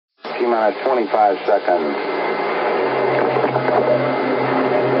T-minus 25 seconds.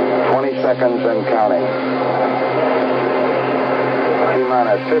 20 seconds and counting.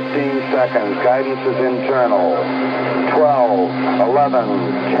 T-minus 15 seconds. Guidance is internal. 12,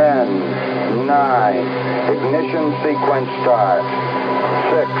 11, 10, 9. Ignition sequence start.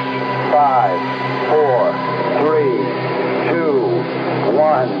 6, 5, 4, 3, 2,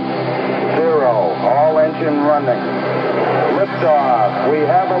 1. 0. All engine running. Liftoff. We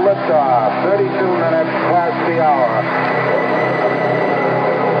have a liftoff. 32 minutes past the hour.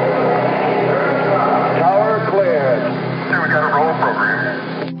 Tower cleared. We got a roll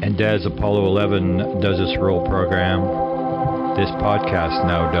program. And as Apollo 11 does its roll program, this podcast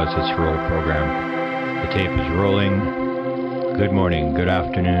now does its roll program. The tape is rolling. Good morning, good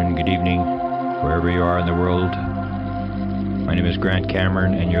afternoon, good evening, wherever you are in the world. My name is Grant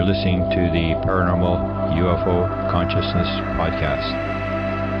Cameron, and you're listening to the Paranormal UFO Consciousness Podcast.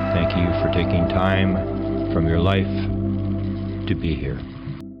 Thank you for taking time from your life to be here.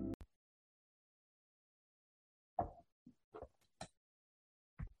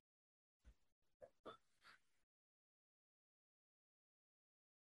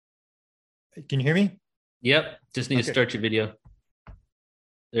 Can you hear me? Yep. Just need to start your video.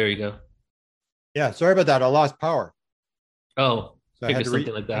 There you go. Yeah. Sorry about that. I lost power. Oh, so I had to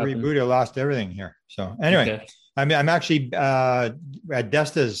reboot. I lost everything here. So anyway, okay. I'm actually at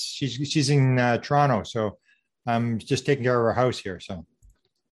Desta's. She's in Toronto, so I'm just taking care of her house here. So.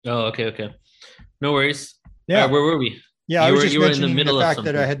 Oh, okay. No worries. Yeah. Where were we? Yeah, I was just mentioning the fact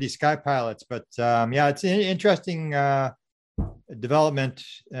that I had these sky pilots, but yeah, it's an interesting development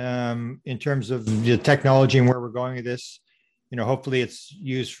in terms of the technology and where we're going with this. You know, hopefully it's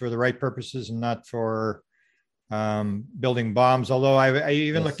used for the right purposes and not for building bombs. Although I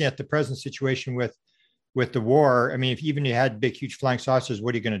even looking at the present situation with the war, I mean, if even you had big, huge flying saucers,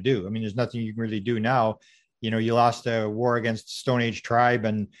 what are you going to do? I mean, there's nothing you can really do now. You know, you lost a war against Stone Age tribe,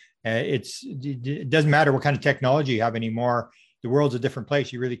 and it doesn't matter what kind of technology you have anymore. The world's a different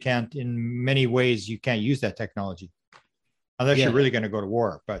place. You really can't, in many ways, you can't use that technology unless you're really going to go to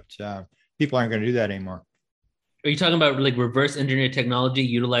war. But people aren't going to do that anymore. Are you talking about like reverse engineered technology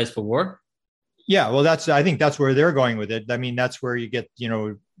utilized for war? Yeah, well, I think that's where they're going with it. I mean, that's where you get, you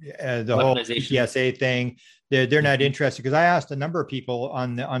know, the whole PSA thing. They're not interested, because I asked a number of people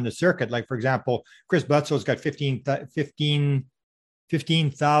on the circuit, like, for example, Chris Bledsoe's got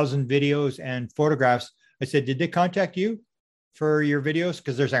 15,000 videos and photographs. I said, did they contact you for your videos?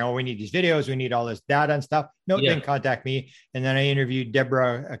 Because they're saying, oh, we need these videos, we need all this data and stuff. No, they didn't contact me. And then I interviewed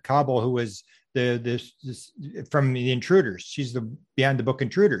Deborah Cobble, who was this from the Intruders. She's the behind the book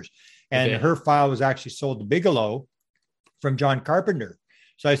Intruders. And her file was actually sold to Bigelow from John Carpenter.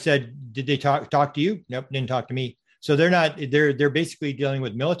 So I said, did they talk to you? Nope, didn't talk to me. So they're basically dealing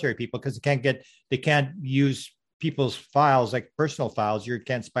with military people, because they can't use people's files, like personal files. You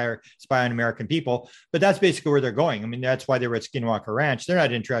can't spy on American people. But that's basically where they're going. I mean, that's why they were at Skinwalker Ranch. They're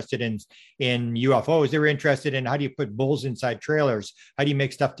not interested in UFOs. They were interested in, how do you put bulls inside trailers? How do you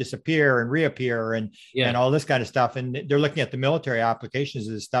make stuff disappear and reappear and all this kind of stuff? And they're looking at the military applications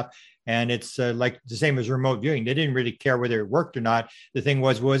of this stuff. And it's like the same as remote viewing. They didn't really care whether it worked or not. The thing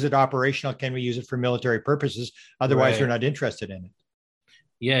was it operational? Can we use it for military purposes? Otherwise, they're not interested in it.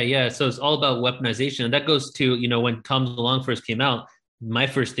 Yeah. So it's all about weaponization. And that goes to, you know, when Tom DeLonge first came out, my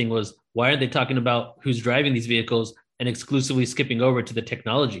first thing was, why aren't they talking about who's driving these vehicles and exclusively skipping over to the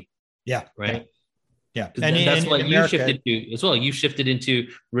technology? Yeah. Right. Yeah. And that's what you shifted to as well. You shifted into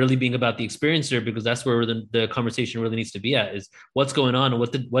really being about the experiencer, because that's where the conversation really needs to be at, is what's going on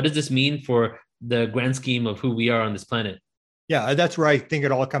and what does this mean for the grand scheme of who we are on this planet? Yeah, that's where I think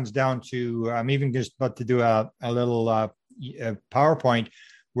it all comes down to. I'm even just about to do a little PowerPoint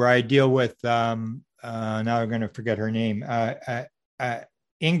where I deal with, now I'm going to forget her name,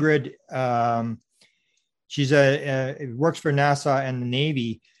 Ingrid. She's works for NASA and the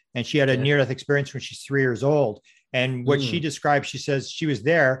Navy, and she had a near-death experience when she's 3 years old. And what she described, she says she was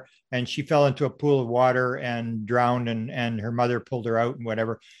there and she fell into a pool of water and drowned, and her mother pulled her out and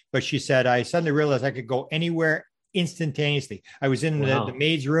whatever. But she said, I suddenly realized I could go anywhere instantaneously. I was in the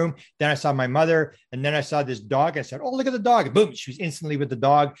maid's room. Then I saw my mother, and then I saw this dog. I said, oh, look at the dog. Boom. She was instantly with the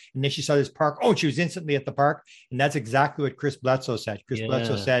dog. And then she saw this park. Oh, she was instantly at the park. And that's exactly what Chris Bledsoe said. Chris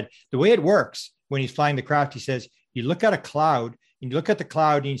Bledsoe said, the way it works when he's flying the craft, he says, you look at a cloud, and you look at the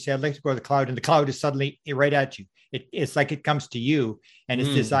cloud and you say, I'd like to go to the cloud. And the cloud is suddenly right at you. It's like it comes to you. And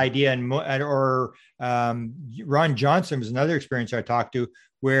it's this idea. Or Ron Johnson was another experience I talked to,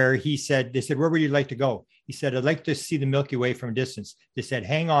 where they said, where would you like to go? He said, I'd like to see the Milky Way from a distance. They said,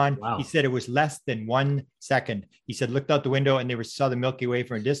 hang on. Wow. He said it was less than 1 second. He said, looked out the window and they saw the Milky Way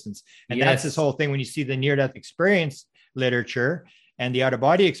from a distance. And that's this whole thing. When you see the near-death experience literature and the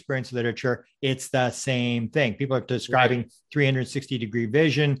out-of-body experience literature, it's the same thing. People are describing 360-degree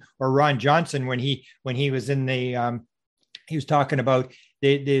vision. Or Ron Johnson, when he was in the, he was talking about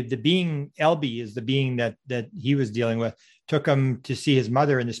the being, LB is the being that he was dealing with, took him to see his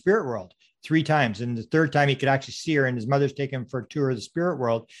mother in the spirit world 3 times. And the third time he could actually see her, and his mother's taking him for a tour of the spirit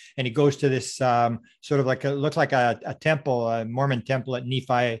world. And he goes to this sort of like looked like a temple, a Mormon temple at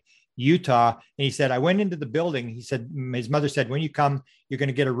Nephi, Utah. And he said, I went into the building. He said, his mother said, when you come, you're going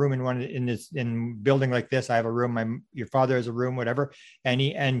to get a room in building like this. I have a room. Your father has a room, whatever. And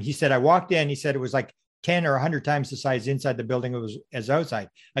he said, I walked in, he said, it was like 10 or 100 times the size inside the building as outside.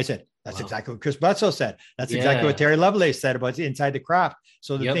 I said, that's exactly what Chris Bledsoe said. That's exactly what Terry Lovelace said about inside the craft.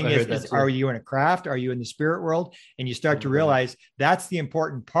 So the thing is are you in a craft? Are you in the spirit world? And you start to realize that's the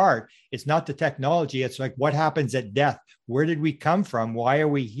important part. It's not the technology. It's like, what happens at death? Where did we come from? Why are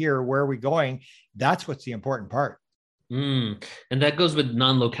we here? Where are we going? That's what's the important part. And that goes with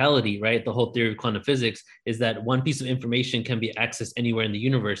non-locality, right? The whole theory of quantum physics is that one piece of information can be accessed anywhere in the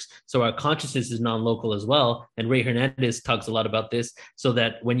universe. So our consciousness is non-local as well. And Ray Hernandez talks a lot about this, so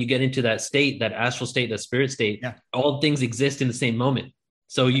that when you get into that state, that astral state, that spirit state, all things exist in the same moment.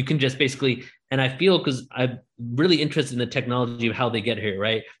 So you can just basically, and I feel, because I'm really interested in the technology of how they get here,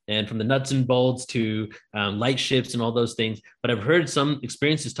 right? And from the nuts and bolts to light ships and all those things. But I've heard some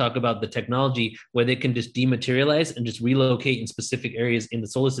experiences talk about the technology where they can just dematerialize and just relocate in specific areas in the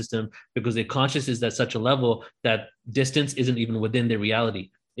solar system, because their consciousness is at such a level that distance isn't even within their reality.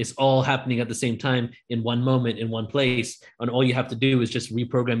 It's all happening at the same time in one moment, in one place. And all you have to do is just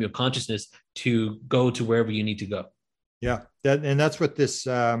reprogram your consciousness to go to wherever you need to go. Yeah, that's what this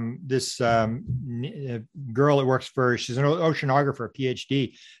girl that works for, she's an oceanographer, a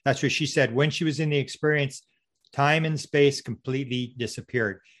PhD. That's what she said. When she was in the experience, time and space completely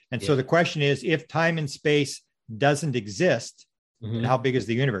disappeared. And so the question is, if time and space doesn't exist, then how big is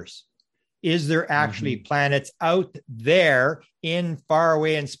the universe? Is there actually planets out there in far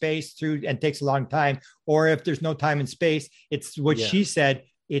away in space and takes a long time? Or if there's no time and space, it's what she said,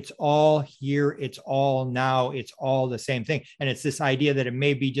 it's all here, it's all now, it's all the same thing. And it's this idea that it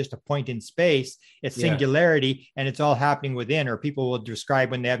may be just a point in space, it's singularity, and it's all happening within. Or people will describe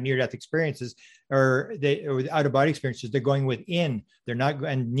when they have near-death experiences or out-of-body experiences, they're going within. They're not,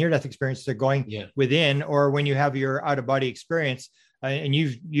 and near-death experiences are going within. Or when you have your out-of-body experience, and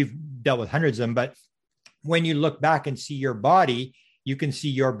you've dealt with hundreds of them, but when you look back and see your body, you can see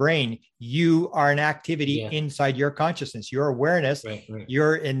your brain. You are an activity inside your consciousness, your awareness.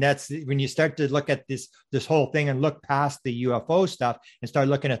 And that's when you start to look at this whole thing and look past the UFO stuff and start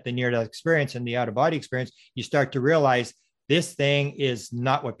looking at the near-death experience and the out-of-body experience, you start to realize this thing is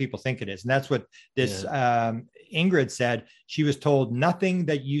not what people think it is. And that's what this Ingrid said. She was told nothing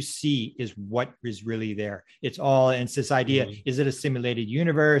that you see is what is really there. It's all, and it's this idea, is it a simulated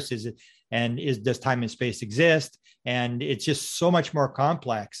universe? Does time and space exist? And it's just so much more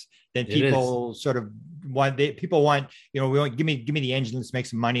complex than people sort of want. People want, we want, give me the engine, let's make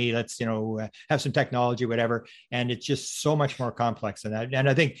some money, let's, have some technology, whatever. And it's just so much more complex than that. And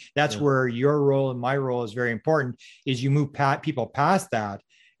I think that's where your role and my role is very important, is you move people past that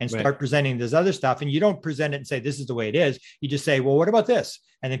and start presenting this other stuff. And you don't present it and say, this is the way it is. You just say, well, what about this?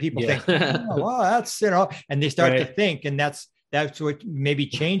 And then people think, oh, well, that's, and they start to think, and that's what maybe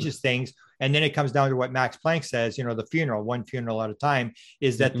changes things. And then it comes down to what Max Planck says, the funeral, one funeral at a time,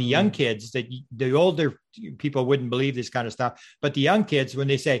 is that the young kids, that the older people wouldn't believe this kind of stuff. But the young kids, when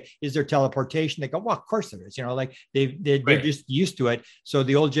they say, is there teleportation? They go, well, of course there is, like they're just used to it. So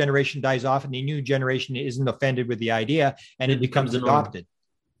the old generation dies off and the new generation isn't offended with the idea, and it becomes adopted.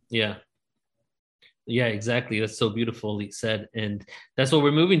 Yeah, exactly. That's so beautifully said. And that's what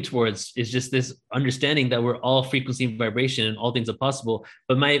we're moving towards, is just this understanding that we're all frequency and vibration and all things are possible.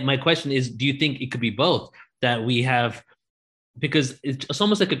 But my question is, do you think it could be both? That we have, because it's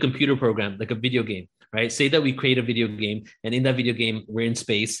almost like a computer program, like a video game, right? Say that we create a video game, and in that video game, we're in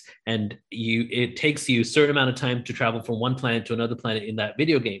space, and it takes you a certain amount of time to travel from one planet to another planet in that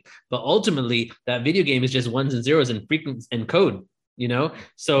video game. But ultimately, that video game is just ones and zeros and frequency and code.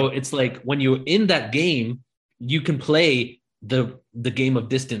 So it's like when you're in that game, you can play the game of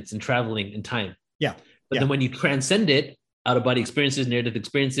distance and traveling in time. But then when you transcend it, out-of-body experiences, near-death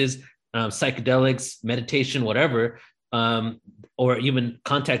experiences, psychedelics, meditation, whatever, or even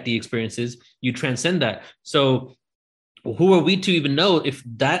contact-y experiences, you transcend that. So who are we to even know if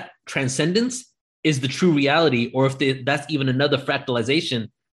that transcendence is the true reality, or if that's even another fractalization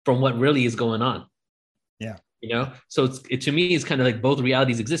from what really is going on? Yeah. So to me, it's kind of like both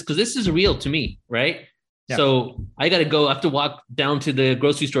realities exist, because this is real to me, right? Yeah. So I have to walk down to the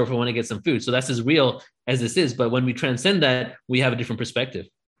grocery store if I want to get some food. So that's as real as this is. But when we transcend that, we have a different perspective.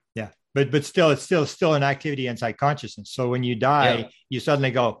 Yeah. But still, it's still an activity inside consciousness. So when you die, you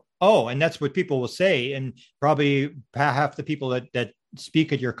suddenly go, oh, and that's what people will say. And probably half the people that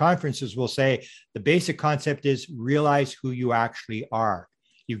speak at your conferences will say the basic concept is realize who you actually are.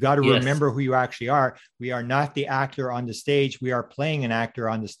 You've got to remember who you actually are. We are not the actor on the stage. We are playing an actor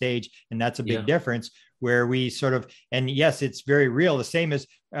on the stage. And that's a big difference, where we sort of, and yes, it's very real. The same as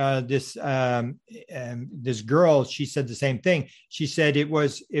this girl, she said the same thing. She said it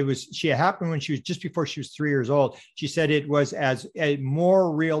happened when she was just before she was 3 years old. She said it was as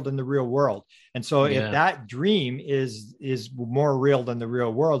more real than the real world. And so if that dream is more real than the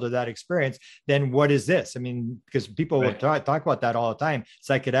real world, or that experience, then what is this? I mean, because people will talk about that all the time,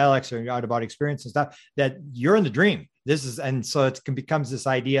 psychedelics or out about experience and stuff, that you're in the dream. And so it becomes this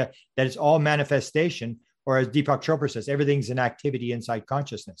idea that it's all manifestation, or as Deepak Chopra says, everything's an activity inside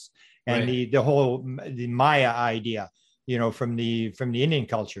consciousness. And the Maya idea, from the Indian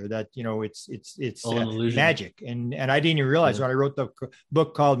culture, that, it's magic. And I didn't even realize when I wrote the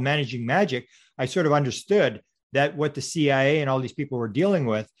book called Managing Magic, I sort of understood that what the CIA and all these people were dealing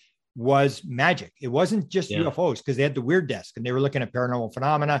with was magic. It wasn't just UFOs, because they had the weird desk and they were looking at paranormal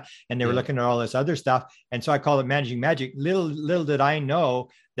phenomena, and they were looking at all this other stuff. And so I call it managing magic. Little did I know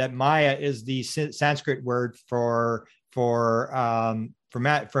that Maya is the Sanskrit word for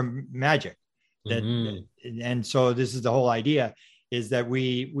magic. And so this is the whole idea, is that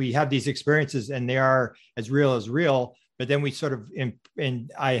we have these experiences and they are as real, but then we sort of,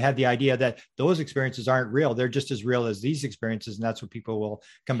 and I had the idea that those experiences aren't real. They're just as real as these experiences. And that's what people will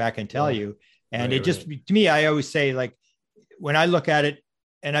come back and tell you. And to me, I always say, like, when I look at it,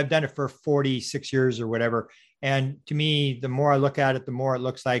 and I've done it for 46 years or whatever. And to me, the more I look at it, the more it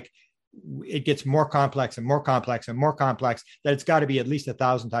looks like it gets more complex and more complex and more complex, that it's got to be at least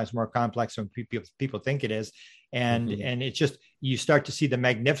 1,000 times more complex than people think it is. And it's just, you start to see the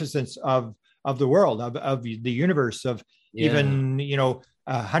magnificence of the world, of the universe, of even,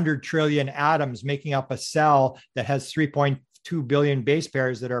 100 trillion atoms making up a cell that has 3.2 billion base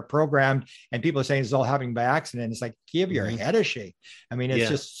pairs that are programmed, and people are saying it's all happening by accident. It's like, give your head a shake. I mean, it's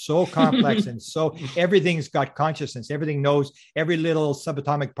just so complex. And so everything's got consciousness. Everything knows, every little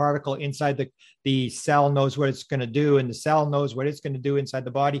subatomic particle inside the cell knows what it's going to do, and the cell knows what it's going to do inside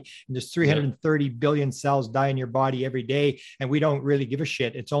the body. And there's 330 billion cells die in your body every day, and we don't really give a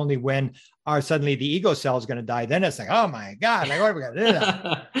shit. It's only when suddenly the ego cell is going to die, then it's like, oh my God, like, what are we going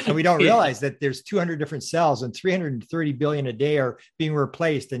to do? And we don't realize that there's 200 different cells, and 330 billion a day are being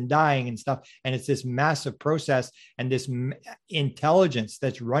replaced and dying and stuff. And it's this massive process and this intelligence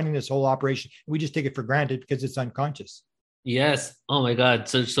that's running this whole operation. We just take it for granted because it's unconscious. Yes. Oh my God.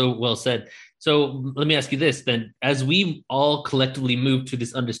 So well said. So let me ask you this then: as we all collectively move to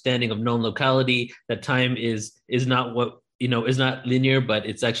this understanding of known locality, that time is not what, is not linear, but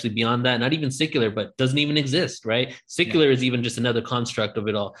it's actually beyond that, not even secular, but doesn't even exist, right? Secular is even just another construct of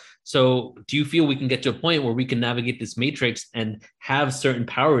it all. So do you feel we can get to a point where we can navigate this matrix and have certain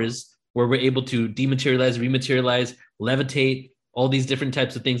powers where we're able to dematerialize, rematerialize, levitate, all these different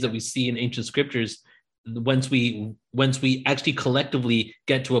types of things that we see in ancient scriptures, once we actually collectively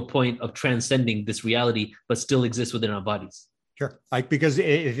get to a point of transcending this reality, but still exist within our bodies? Sure. Because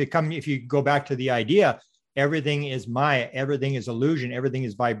if you go back to the idea, everything is Maya, everything is illusion, everything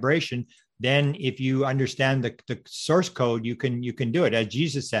is vibration. Then if you understand the source code, you can do it. As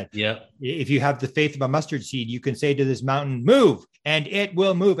Jesus said, if you have the faith of a mustard seed, you can say to this mountain, move, and it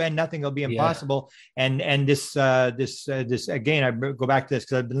will move, and nothing will be impossible. And this again, I go back to this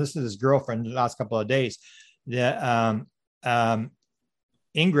because I've been listening to this girlfriend the last couple of days. Ingrid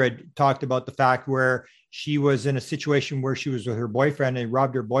talked about the fact where she was in a situation where she was with her boyfriend and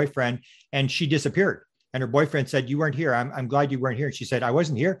robbed her boyfriend, and she disappeared. And her boyfriend said, you weren't here. I'm glad you weren't here. And she said, I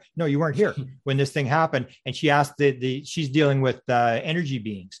wasn't here. No, you weren't here when this thing happened. And she asked she's dealing with energy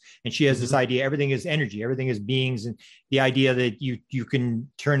beings. And she has this idea, everything is energy, everything is beings. And the idea that you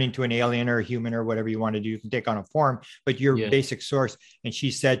can turn into an alien or a human or whatever you want to do, you can take on a form, but your basic source. And she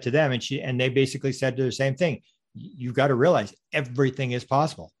said to them, and they basically said to the same thing, you've got to realize everything is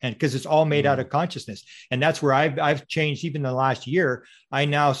possible. And because it's all made out of consciousness. And that's where I've changed. Even in the last year, I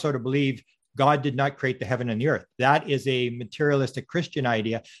now sort of believe God did not create the heaven and the earth. That is a materialistic Christian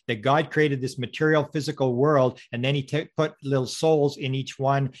idea, that God created this material physical world, and then he put little souls in each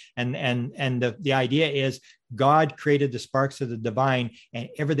one. And the idea is God created the sparks of the divine, and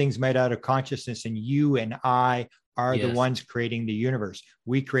everything's made out of consciousness, and you and I are the ones creating the universe.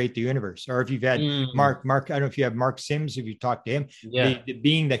 We create the universe. Or if you've had Mark, I don't know if you have Mark Sims, if you talk to him, the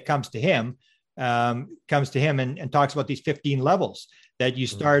being that comes to him and talks about these 15 levels that you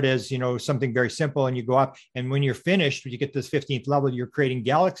start as, something very simple, and you go up. And when you're finished, when you get to this 15th level, you're creating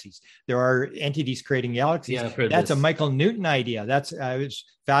galaxies. There are entities creating galaxies. Yeah, that's a Michael Newton idea. I was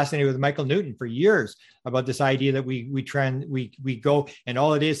fascinated with Michael Newton for years about this idea that we go, and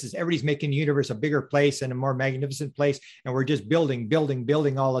all it is everybody's making the universe a bigger place and a more magnificent place. And we're just building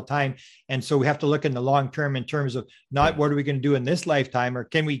all the time. And so we have to look in the long term in terms of not what are we going to do in this lifetime, or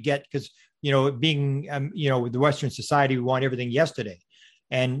can we get, because being, with the Western society, we want everything yesterday,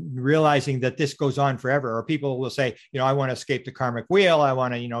 and realizing that this goes on forever. Or people will say, I want to escape the karmic wheel. I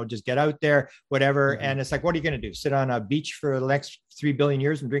want to, just get out there, whatever. And it's like, what are you going to do? Sit on a beach for the next 3 billion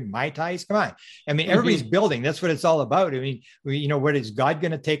years and drink Mai Tais? Come on. I mean, everybody's building. That's what it's all about. I mean, what is God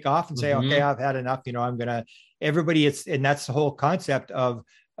going to take off and say, okay, I've had enough. And that's the whole concept of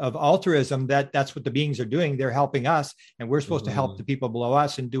altruism, that's what the beings are doing. They're helping us, and we're supposed to help the people below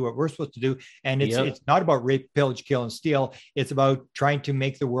us and do what we're supposed to do. And it's not about rape, pillage, kill, and steal. It's about trying to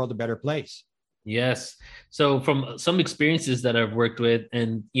make the world a better place. Yes. So from some experiences that I've worked with,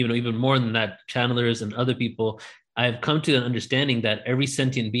 and even more than that, channelers and other people, I've come to an understanding that every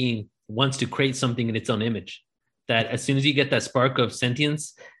sentient being wants to create something in its own image. That as soon as you get that spark of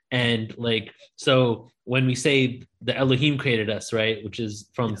sentience, and so when we say the Elohim created us, right, which is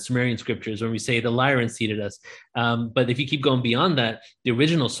from Sumerian scriptures, when we say the Lyran seeded us. But if you keep going beyond that, the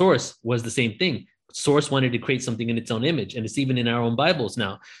original source was the same thing. Source wanted to create something in its own image, and it's even in our own Bibles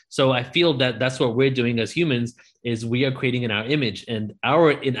now. So I feel that that's what we're doing as humans, is we are creating in our image, and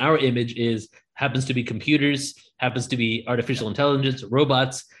our image happens to be computers, happens to be artificial intelligence,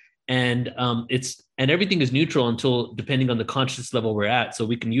 robots. And everything is neutral until, depending on the conscious level we're at. So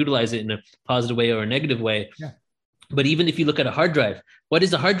we can utilize it in a positive way or a negative way. Yeah. But even if you look at a hard drive, what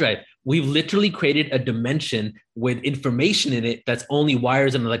is a hard drive? We've literally created a dimension with information in it that's only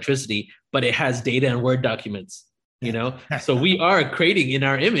wires and electricity, but it has data and Word documents, So we are creating in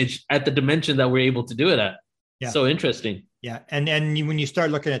our image at the dimension that we're able to do it at. Yeah. So interesting. Yeah. And when you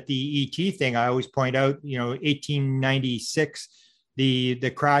start looking at the ET thing, I always point out, 1896, the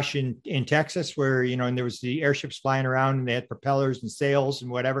crash in Texas, where, and there was the airships flying around, and they had propellers and sails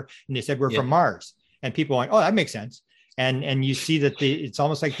and whatever. And they said, we're from Mars. And people went, oh, that makes sense. And you see that it's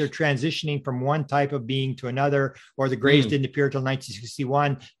almost like they're transitioning from one type of being to another, or the Greys didn't appear till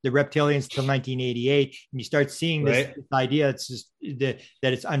 1961, the reptilians till 1988. And you start seeing this idea, it's just that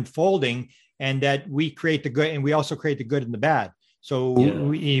it's unfolding, and that we create the good, and we also create the good and the bad. So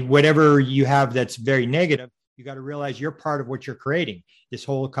whatever you have that's very negative, you got to realize you're part of what you're creating. This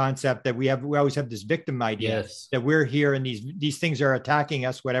whole concept that we always have this victim idea that we're here and these things are attacking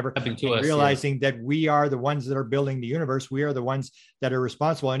us, whatever, realizing that we are the ones that are building the universe. We are the ones that are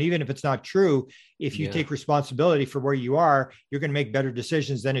responsible. And even if it's not true, if you take responsibility for where you are, you're going to make better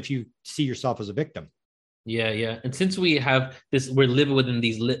decisions than if you see yourself as a victim. Yeah. And since we have this, we're living within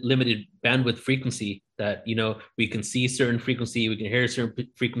these limited bandwidth frequency that, we can see certain frequency, we can hear a certain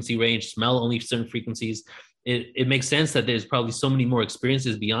frequency range, smell only certain frequencies. It makes sense that there's probably so many more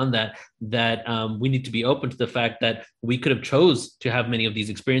experiences beyond that we need to be open to the fact that we could have chose to have many of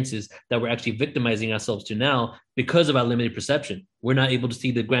these experiences that we're actually victimizing ourselves to now because of our limited perception. We're not able to see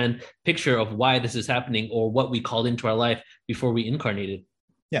the grand picture of why this is happening or what we called into our life before we incarnated.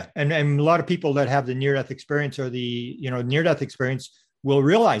 Yeah. And a lot of people that have the near-death experience or the, near-death experience will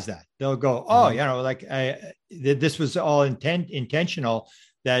realize that. They'll go, this was all intentional,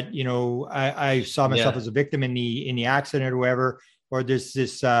 that, I saw myself as a victim in the accident or whatever. Or there's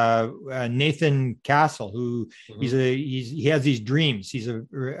this Nathan Castle, who he has these dreams. He's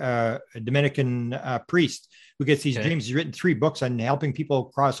a Dominican priest who gets these dreams. He's written 3 books on helping people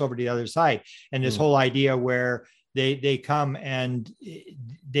cross over to the other side. And this whole idea where they come and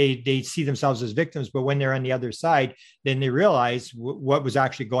they see themselves as victims, but when they're on the other side, then they realize what was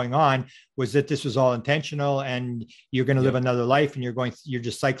actually going on was that this was all intentional, and you're going to live another life, and you're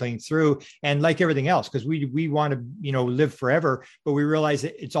just cycling through. And like everything else, because we want to live forever, but we realize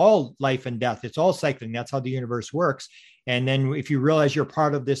that it's all life and death, it's all cycling. That's how the universe works. And then if you realize you're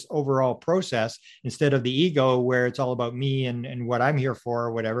part of this overall process, instead of the ego where it's all about me and what I'm here for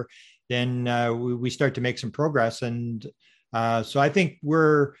or whatever, then we start to make some progress. And so I think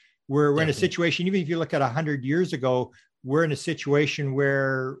we're in a situation, even if you look at 100 years ago, we're in a situation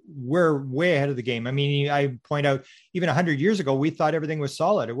where we're way ahead of the game. I mean, I point out, even 100 years ago, we thought everything was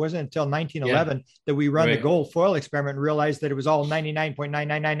solid. It wasn't until 1911 that we run the gold foil experiment and realized that it was all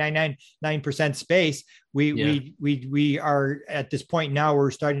 99.99999% space. We are at this point now where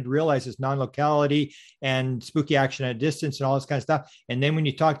we're starting to realize this non-locality and spooky action at a distance and all this kind of stuff. And then when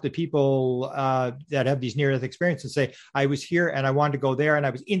you talk to people that have these near-death experiences and say, I was here and I wanted to go there and I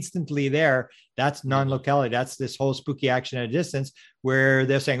was instantly there, that's non-locality. That's this whole spooky action at a distance where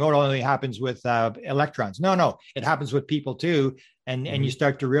they're saying, oh, it only happens with electrons. No, it happens with people too. And you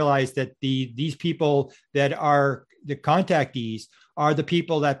start to realize that these people that are the contactees are the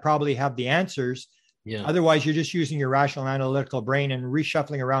people that probably have the answers. Yeah. Otherwise, you're just using your rational analytical brain and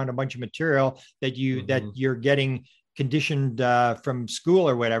reshuffling around a bunch of material that you're getting conditioned from school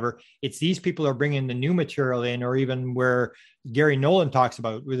or whatever. It's these people are bringing the new material in, or even where Gary Nolan talks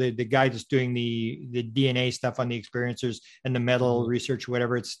about, where the guy that's doing the DNA stuff on the experiencers and the metal research,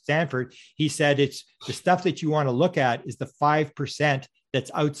 whatever at Stanford. He said it's the stuff that you want to look at is the 5%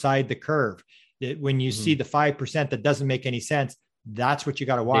 that's outside the curve. That when you see the 5% that doesn't make any sense, that's what you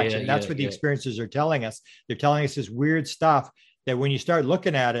got to watch. And that's what the experiencers are telling us. They're telling us this weird stuff that when you start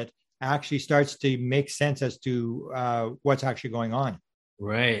looking at it, actually starts to make sense as to what's actually going on.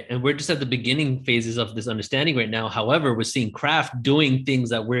 Right. And we're just at the beginning phases of this understanding right now. However, we're seeing craft doing things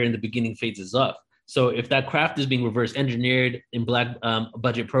that we're in the beginning phases of. So if that craft is being reverse engineered in black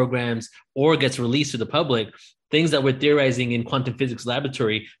budget programs or gets released to the public, things that we're theorizing in quantum physics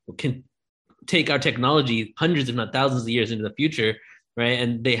laboratory can take our technology hundreds, if not thousands of years into the future, right?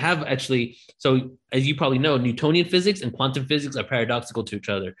 And they have actually, so as you probably know, Newtonian physics and quantum physics are paradoxical to each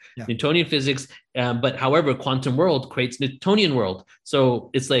other. Yeah. Newtonian physics, but however, quantum world creates Newtonian world. So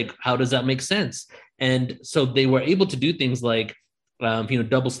it's like, how does that make sense? And so they were able to do things like,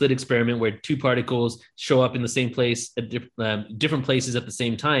 double slit experiment where two particles show up in the same place at different places at the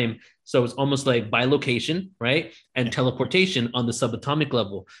same time. So it's almost like bilocation, right? And teleportation on the subatomic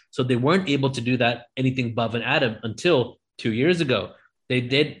level. So they weren't able to do that anything above an atom until 2 years ago. They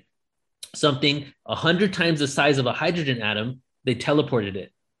did something 100 times the size of a hydrogen atom. They teleported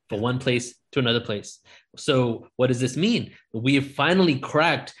it from one place to another place. So what does this mean? We have finally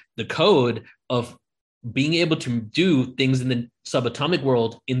cracked the code of being able to do things in the subatomic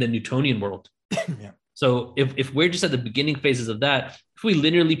world in the Newtonian world. So if we're just at the beginning phases of that, if we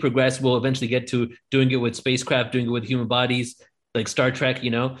linearly progress, we'll eventually get to doing it with spacecraft, doing it with human bodies, like Star Trek,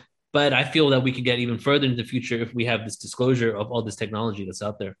 But I feel that we could get even further into the future if we have this disclosure of all this technology that's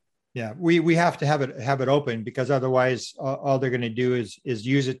out there. Yeah, we have to have it open, because otherwise all they're going to do is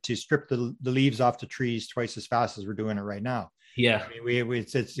use it to strip the leaves off the trees twice as fast as we're doing it right now. Yeah, I mean,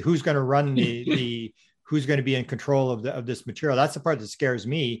 it's who's going to run the who's going to be in control of this material. That's the part that scares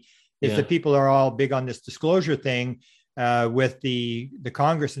me, is that people are all big on this disclosure thing with the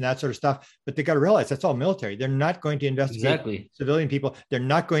Congress and that sort of stuff, but they got to realize that's all military. They're not going to investigate civilian people. They're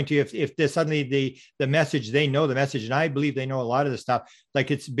not going to, if there's suddenly the message, they know the message. And I believe they know a lot of the stuff. Like,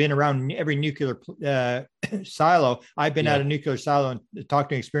 it's been around every nuclear silo. I've been at a nuclear silo and talked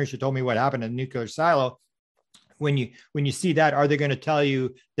to an experiencer who told me what happened in a nuclear silo. When you see that, are they going to tell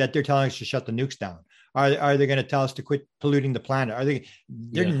you that they're telling us to shut the nukes down? Are they going to tell us to quit polluting the planet?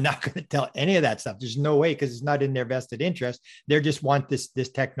 They're not going to tell any of that stuff. There's no way, because it's not in their vested interest. They just want this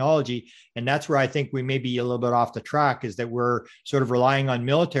technology. And that's where I think we may be a little bit off the track, is that we're sort of relying on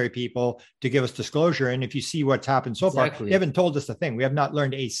military people to give us disclosure. And if you see what's happened so far, they haven't told us a thing. We have not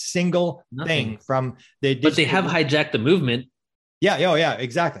learned a single thing from but they have hijacked the movement. Yeah. Oh yeah,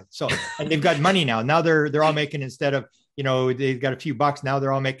 exactly. So, and they've got money now. Now they're all making, instead of, they've got a few bucks, now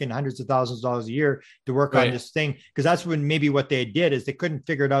they're all making hundreds of thousands of dollars a year to work on this thing. Because that's maybe what they did, is they couldn't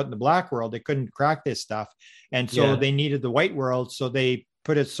figure it out in the black world. They couldn't crack this stuff. And so they needed the white world. So they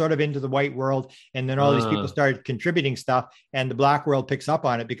put it sort of into the white world. And then all these people started contributing stuff, and the black world picks up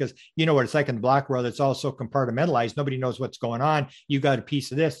on it, because you know what it's like in the black world. It's all so compartmentalized. Nobody knows what's going on. You got a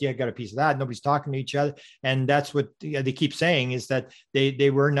piece of this, you got a piece of that. Nobody's talking to each other. And that's what they keep saying, is that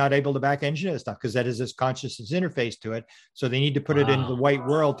they were not able to back engineer this stuff, because that is this consciousness interface to it. So they need to put it into the white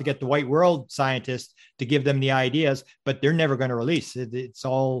world to get the white world scientists to give them the ideas, but they're never going to release it. It's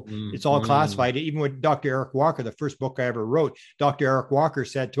all classified. Even with Dr. Eric Walker, the first book I ever wrote, Dr. Eric Walker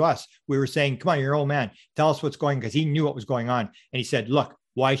said to us, we were saying, come on, you're an old man, tell us what's going on, because he knew what was going on. And he said, look,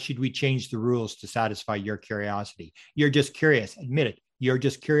 why should we change the rules to satisfy your curiosity? You're just curious. Admit it. You're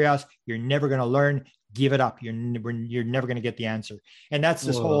just curious. You're never going to learn. Give it up. You're never going to get the answer. And that's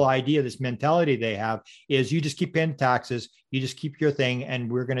this whole idea, this mentality they have, is you just keep paying taxes. You just keep your thing,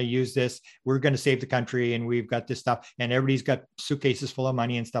 and we're going to use this. We're going to save the country, and we've got this stuff, and everybody's got suitcases full of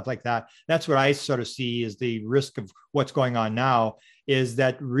money and stuff like that. That's what I sort of see is the risk of what's going on now. is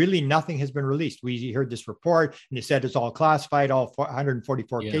that really nothing has been released. We heard this report and they said it's all classified. All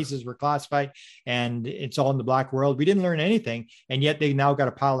 144 cases were classified and it's all in the black world. We didn't learn anything. And yet they now got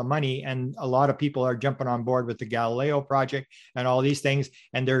a pile of money. And a lot of people are jumping on board with the Galileo project and all these things.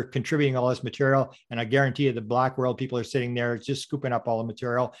 And they're contributing all this material. And I guarantee you the black world people are sitting there just scooping up all the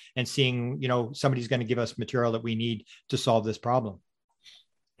material and seeing, somebody's going to give us material that we need to solve this problem.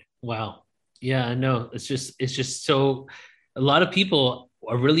 Wow. Yeah, I know. It's just so a lot of people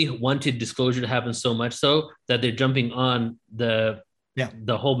are really wanted disclosure to happen so much so that they're jumping on the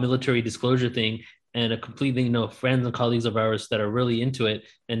whole military disclosure thing, and a completely, friends and colleagues of ours that are really into it.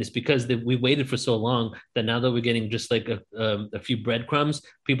 And it's because we waited for so long that now that we're getting just like a few breadcrumbs,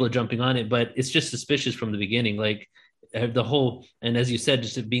 people are jumping on it, but it's just suspicious from the beginning. Like the whole, and as you said,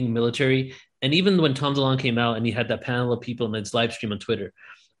 just being military. And even when Tom DeLonge came out and he had that panel of people in his live stream on Twitter,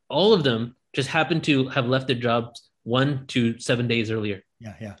 all of them just happened to have left their jobs 1 to 7 days earlier.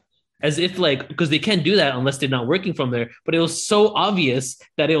 Yeah. As if because they can't do that unless they're not working from there. But it was so obvious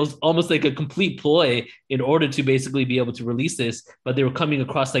that it was almost like a complete ploy in order to basically be able to release this. But they were coming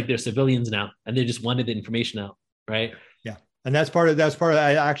across like they're civilians now, and they just wanted the information out, right? Yeah. And that's part of,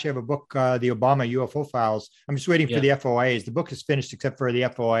 I actually have a book, the Obama UFO files. I'm just waiting for the FOIs. The book is finished except for the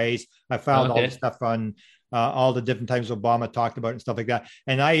FOIs. I filed all the stuff on all the different times Obama talked about and stuff like that.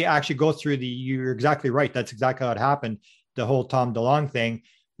 And I actually go through you're exactly right. That's exactly how it happened. The whole Tom DeLonge thing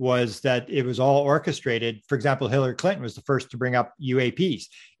was that it was all orchestrated. For example, Hillary Clinton was the first to bring up UAPs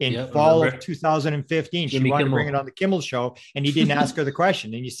in fall of 2015. She wanted to bring it on the Kimmel show and he didn't ask her the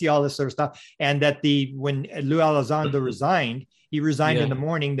question. And you see all this sort of stuff. And that when Lou Elizondo resigned, he resigned in the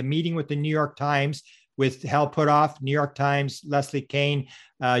morning, the meeting with the New York Times with Hal Puthoff, New York Times, Leslie Kean,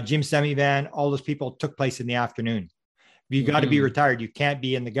 Jim Semivan, all those people took place in the afternoon. You got to be retired. You can't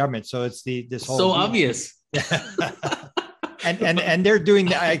be in the government. So it's this whole so obvious. and they're doing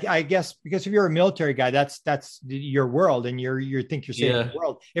that, I guess, because if you're a military guy, that's your world, and you think you're saving the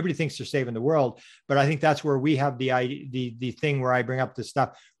world. Everybody thinks they're saving the world, but I think that's where we have the thing where I bring up this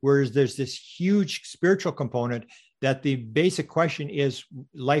stuff, whereas there's this huge spiritual component that the basic question is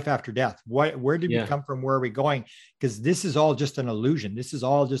life after death. Where did we come from? Where are we going? Because this is all just an illusion. This is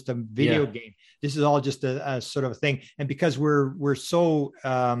all just a video game. This is all just a sort of a thing. And because we're so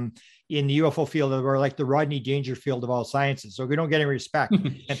in the UFO field, we're like the Rodney Dangerfield of all sciences. So we don't get any respect,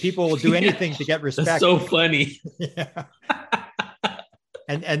 and people will do anything to get respect. That's so funny.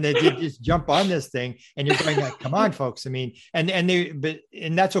 And they just jump on this thing, and you're going like, come on, folks. I mean, and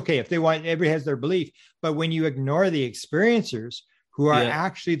that's okay if they want. Everybody has their belief, but when you ignore the experiencers who are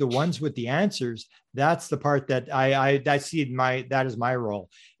actually the ones with the answers, that's the part that I see that is my role,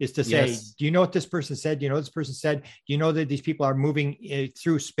 is to say, do you know what this person said? Do you know what this person said? Do you know that these people are moving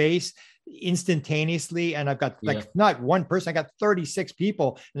through space instantaneously? And I've got not one person, I got 36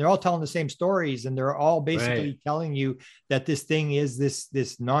 people, and they're all telling the same stories, and they're all basically telling you that this thing is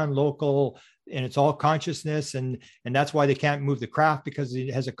this non-local, and it's all consciousness, and that's why they can't move the craft, because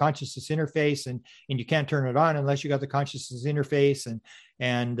it has a consciousness interface, and you can't turn it on unless you got the consciousness interface,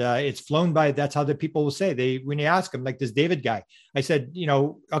 and it's flown by. That's how the people will say, when you ask them, like this David guy, I said,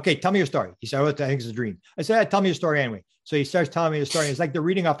 okay, tell me your story. He said, oh, I think it's a dream. I said, tell me your story anyway. So he starts telling me the story. It's like they're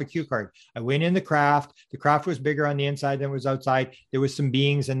reading off a cue card. I went in the craft. The craft was bigger on the inside than it was outside. There was some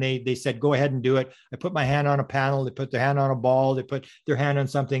beings, and they said, go ahead and do it. I put my hand on a panel. They put their hand on a ball. They put their hand on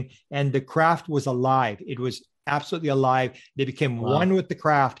something, and the craft was alive. It was absolutely alive. They became one with the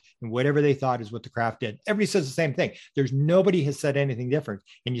craft, and whatever they thought is what the craft did. Everybody says the same thing. Nobody has said anything different.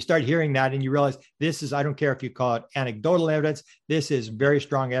 And you start hearing that, and you realize this is, I don't care if you call it anecdotal evidence. This is very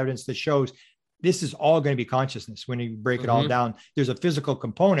strong evidence that shows this is all going to be consciousness. When you break it all down, there's a physical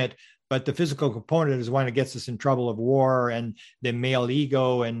component, but the physical component is one that gets us in trouble of war and the male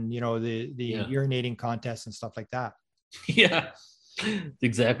ego and, the urinating contests and stuff like that. Yeah,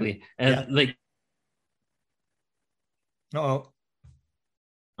 exactly. And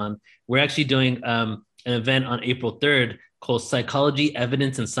we're actually doing an event on April 3rd called Psychology,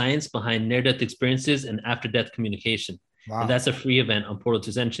 Evidence, and Science Behind Near-Death Experiences and After-Death Communication. Wow. And that's a free event on Portal to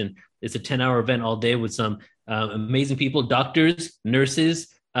Ascension. It's a 10-hour event all day with some amazing people, doctors, nurses,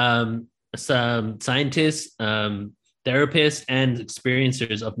 some scientists, therapists, and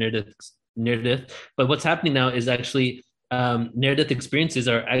experiencers of near-death. But what's happening now is actually near-death experiences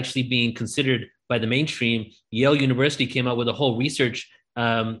are actually being considered by the mainstream. Yale University came out with a whole research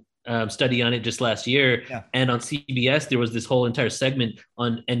study on it just last year. Yeah. And on CBS, there was this whole entire segment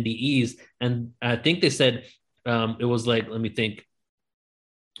on NDEs. And I think they said it was like, let me think.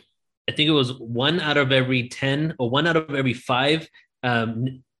 I think it was 1 out of every 10 or 1 out of every 5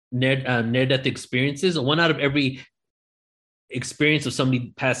 near-death experiences, or 1 out of every experience of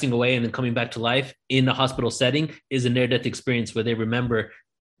somebody passing away and then coming back to life in a hospital setting is a near-death experience where they remember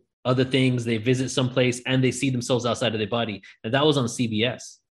other things, they visit someplace, and they see themselves outside of their body. And that was on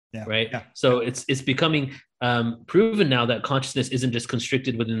CBS, right? Yeah. So it's becoming proven now that consciousness isn't just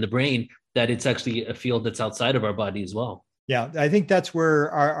constricted within the brain, that it's actually a field that's outside of our body as well. Yeah, I think that's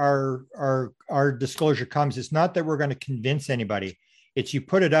where our disclosure comes. It's not that we're going to convince anybody. It's you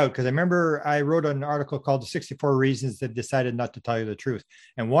put it out, because I remember I wrote an article called The 64 Reasons That Decided Not to Tell You the Truth.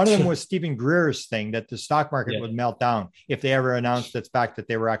 And one of them was Stephen Greer's thing that the stock market would melt down if they ever announced the fact that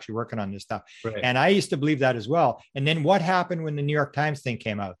they were actually working on this stuff. Right. And I used to believe that as well. And then what happened when the New York Times thing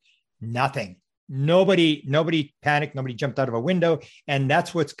came out? Nothing. Nobody panicked. Nobody jumped out of a window. And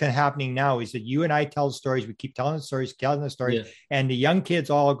that's what's happening now, is that you and I tell stories. We keep telling the stories. And the young kids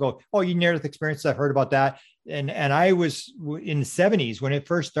all go, oh, you near-death experience. I've heard about that. And I was in the 70s when it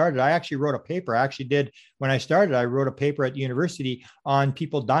first started. I actually wrote a paper. When I started, I wrote a paper at the university on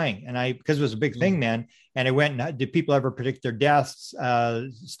people dying. And because it was a big thing then. And I went and did people ever predict their deaths,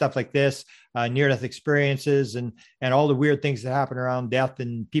 stuff like this, near-death experiences and all the weird things that happen around death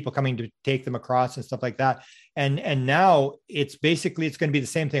and people coming to take them across and stuff like that. And now it's going to be the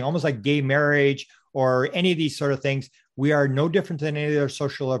same thing, almost like gay marriage or any of these sort of things. We are no different than any other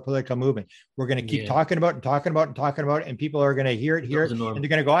social or political movement. We're going to keep talking about it, and people are going to hear it, and they're going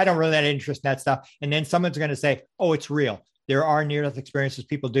to go, I don't really have interest in that stuff. And then someone's going to say, oh, it's real. There are near-death experiences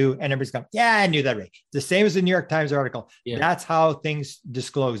people do, and everybody's going, yeah, I knew that. Right. The same as the New York Times article. Yeah. That's how things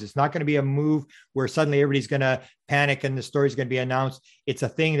disclose. It's not going to be a move where suddenly everybody's going to panic and the story's going to be announced. It's a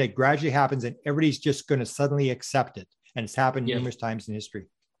thing that gradually happens, and everybody's just going to suddenly accept it. And it's happened numerous times in history.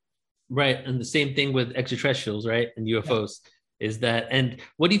 Right. And the same thing with extraterrestrials, right? And UFOs is that. And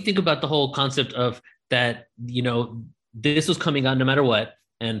what do you think about the whole concept of that, this was coming out no matter what.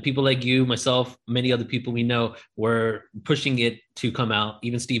 And people like you, myself, many other people we know were pushing it to come out.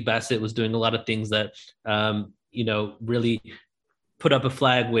 Even Steve Bassett was doing a lot of things that, really put up a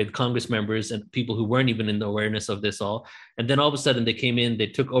flag with Congress members and people who weren't even in the awareness of this all. And then all of a sudden they came in, they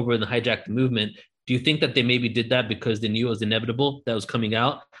took over and hijacked the movement. Do you think that they maybe did that because they knew it was inevitable that was coming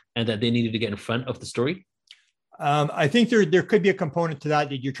out and that they needed to get in front of the story? I think there could be a component to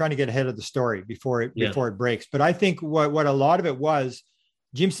that you're trying to get ahead of the story before it breaks. But I think what a lot of it was,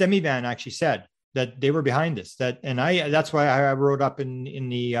 Jim Semivan actually said that they were behind this. That's why I wrote up in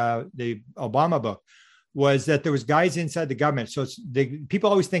the Obama book, was that there was guys inside the government. So people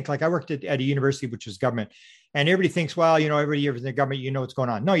always think, like I worked at a university, which was government. And everybody thinks, well, every year in the government, what's going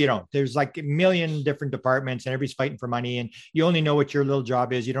on. No, you don't. There's like a million different departments and everybody's fighting for money. And you only know what your little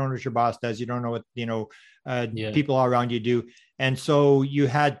job is. You don't know what your boss does. You don't know what, people all around you do. And so you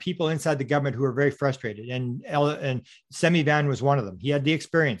had people inside the government who were very frustrated. And Semivan was one of them. He had the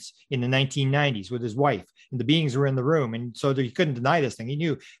experience in the 1990s with his wife, and the beings were in the room. And so he couldn't deny this thing. He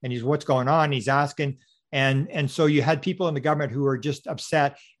knew, and he's what's going on. He's asking. And so you had people in the government who were just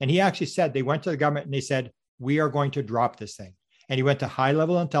upset. And he actually said, they went to the government and they said, we are going to drop this thing. And he went to high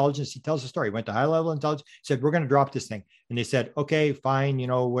level intelligence. He tells the story. He went to high level intelligence, said, we're going to drop this thing. And they said, okay, fine,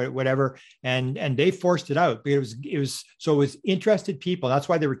 whatever. And they forced it out. It was interested people. That's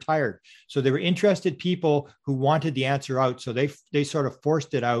why they retired. So they were interested people who wanted the answer out. So they sort of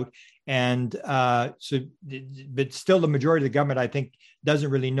forced it out. And but still the majority of the government, I think, doesn't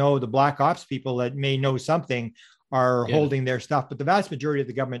really know. The black ops people that may know something are holding their stuff, but the vast majority of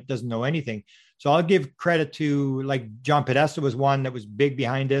the government doesn't know anything. So I'll give credit to, like, John Podesta was one that was big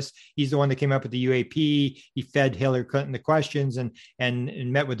behind this. He's the one that came up with the UAP. He fed Hillary Clinton the questions and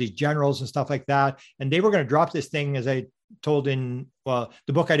met with these generals and stuff like that. And they were going to drop this thing, as I told in, the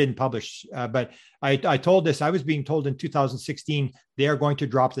book I didn't publish, but I told this, I was being told in 2016, they are going to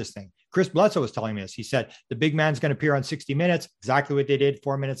drop this thing. Chris Bledsoe was telling me this. He said, the big man's going to appear on 60 Minutes, exactly what they did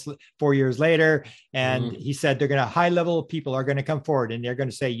 4 years later. And he said, high level people are going to come forward and they're going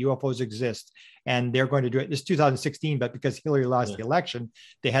to say UFOs exist. And they're going to do it. This is 2016, but because Hillary lost the election,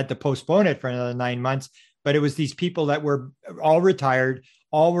 they had to postpone it for another 9 months. But it was these people that were all retired,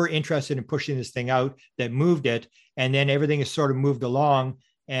 all were interested in pushing this thing out, that moved it. And then everything has sort of moved along.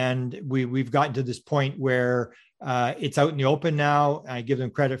 And we've gotten to this point where it's out in the open now. I give them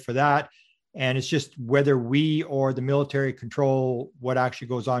credit for that. And it's just whether we or the military control what actually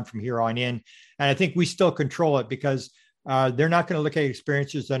goes on from here on in. And I think we still control it, because they're not going to look at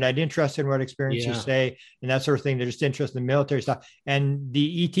experiences. They're not interested in what experiences say and that sort of thing. They're just interested in the military stuff. And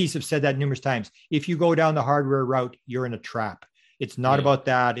the ETs have said that numerous times. If you go down the hardware route, you're in a trap. It's not about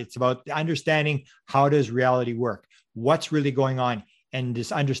that. It's about understanding, how does reality work? What's really going on? and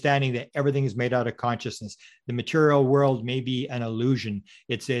this understanding that everything is made out of consciousness. The material world may be an illusion.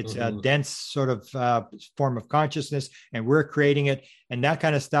 It's a dense sort of form of consciousness, and we're creating it, and that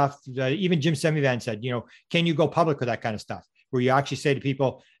kind of stuff. Even Jim Semivan said, can you go public with that kind of stuff? Where you actually say to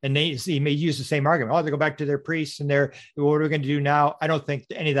people, and he may use the same argument. Oh, they go back to their priests and what are we going to do now? I don't think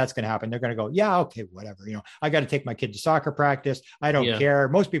any of that's going to happen. They're going to go, yeah, okay, whatever. I got to take my kid to soccer practice. I don't care.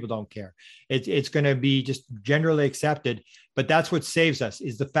 Most people don't care. It's going to be just generally accepted. But that's what saves us,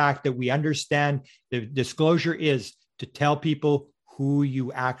 is the fact that we understand the disclosure is to tell people who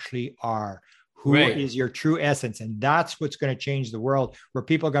you actually are. Who is your true essence? And that's what's going to change the world, where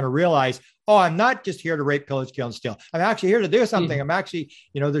people are going to realize, oh, I'm not just here to rape, pillage, kill, and steal. I'm actually here to do something. I'm actually,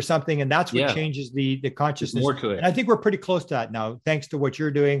 there's something. And that's what changes the consciousness. There's more to it. And I think we're pretty close to that now, thanks to what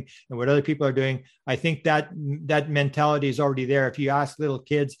you're doing and what other people are doing. I think that mentality is already there. If you ask little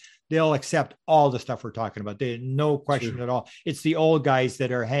kids, they'll accept all the stuff we're talking about. They no question at all. It's the old guys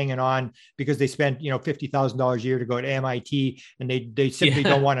that are hanging on because they spent, $50,000 a year to go to MIT, and they simply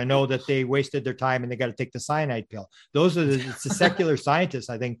don't want to know that they wasted their time and they got to take the cyanide pill. Those are it's the secular scientists,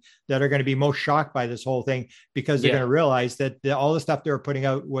 I think, that are going to be most shocked by this whole thing, because they're going to realize that all the stuff they were putting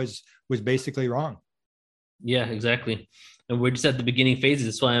out was basically wrong. Yeah, exactly. And we're just at the beginning phases.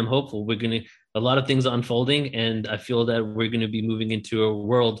 That's why I'm hopeful. A lot of things are unfolding, and I feel that we're going to be moving into a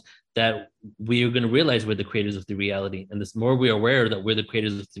world that we are going to realize we're the creators of the reality. And the more we are aware that we're the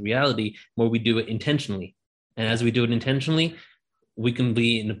creators of the reality, more we do it intentionally. And as we do it intentionally, we can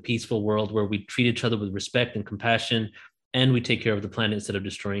be in a peaceful world where we treat each other with respect and compassion, and we take care of the planet instead of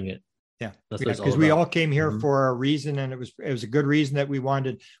destroying it. Yeah, because we all came here for a reason, and it was a good reason that we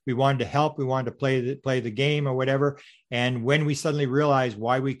wanted to help, we wanted to play the game or whatever. And when we suddenly realize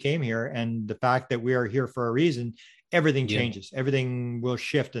why we came here and the fact that we are here for a reason, everything changes. Everything will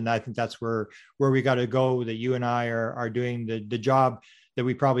shift, and I think that's where we got to go. That you and I are doing the job that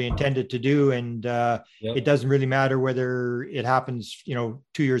we probably intended to do, and it doesn't really matter whether it happens 2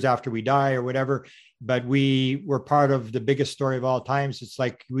 years after we die or whatever. But we were part of the biggest story of all times. It's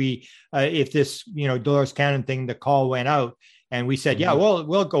like if this Dolores Cannon thing, the call went out, and we said, yeah,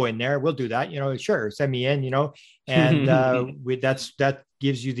 we'll go in there, we'll do that, sure, send me in, and that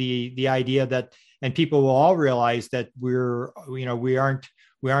gives you the idea that, and people will all realize that we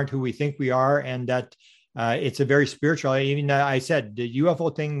aren't who we think we are, and that it's a very spiritual. Even I said the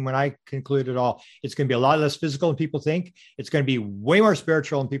UFO thing, when I concluded all, it's going to be a lot less physical than people think. It's going to be way more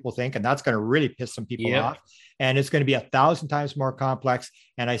spiritual than people think, and that's going to really piss some people off. And it's going to be 1,000 times more complex.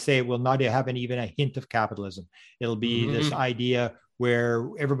 And I say it will not have even a hint of capitalism. It'll be this idea where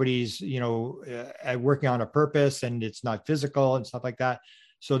everybody's working on a purpose, and it's not physical and stuff like that.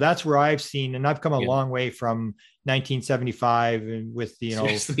 So that's where I've seen, and I've come a long way from 1975 and with the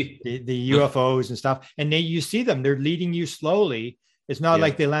UFOs and stuff. And you see them; they're leading you slowly. It's not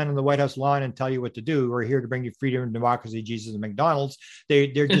like they land on the White House lawn and tell you what to do. We're here to bring you freedom and democracy, Jesus and McDonald's. They're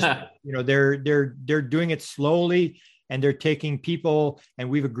just they're doing it slowly, and they're taking people. And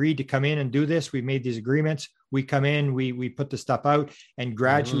we've agreed to come in and do this. We've made these agreements. We come in, we put the stuff out, and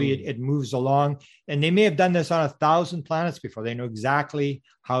gradually it moves along. And they may have done this on 1,000 planets before. They know exactly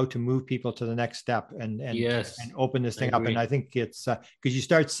how to move people to the next step and open this thing up. And I think it's because you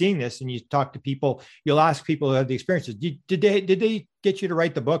start seeing this, and you talk to people. You'll ask people who have the experiences. Did they get you to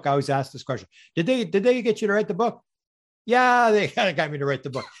write the book? I always ask this question. Did they get you to write the book? Yeah, they kind of got me to write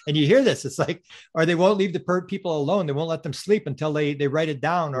the book. And you hear this, it's like, or they won't leave the people alone. They won't let them sleep until they write it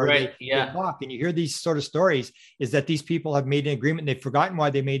down, or they talk. And you hear these sort of stories, is that these people have made an agreement. They've forgotten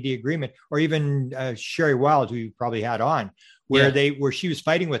why they made the agreement. Or even Sherry Wild, who you probably had on, where she was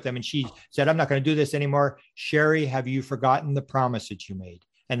fighting with them, and she said, I'm not going to do this anymore. Sherry, have you forgotten the promise that you made?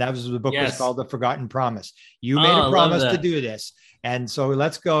 And that was the book was called The Forgotten Promise. You made a promise to do this. And so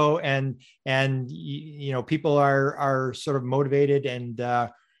let's go. And people are sort of motivated. And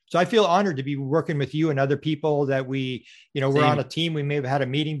so I feel honored to be working with you and other people that we're on a team. We may have had a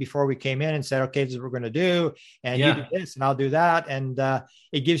meeting before we came in and said, okay, this is what we're going to do. And you do this and I'll do that. And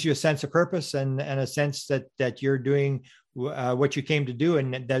it gives you a sense of purpose and a sense that you're doing what you came to do.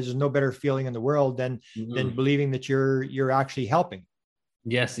 And there's no better feeling in the world than believing that you're actually helping.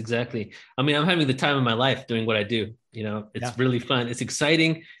 Yes, exactly. I mean, I'm having the time of my life doing what I do. It's really fun. It's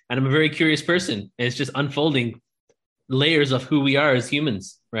exciting. And I'm a very curious person. And it's just unfolding layers of who we are as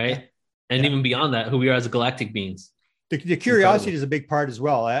humans, right? Yeah. And even beyond that, who we are as galactic beings. The curiosity is a big part as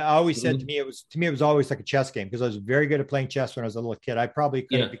well. I always said to me, it was always like a chess game, because I was very good at playing chess when I was a little kid. I probably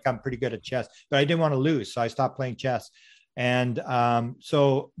could have become pretty good at chess, but I didn't want to lose. So I stopped playing chess. And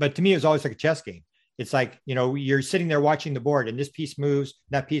but to me, it was always like a chess game. It's like, you're sitting there watching the board and this piece moves,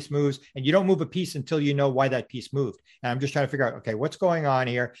 that piece moves, and you don't move a piece until you know why that piece moved. And I'm just trying to figure out, okay, what's going on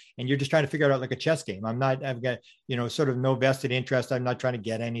here? And you're just trying to figure it out like a chess game. I've got, sort of no vested interest. I'm not trying to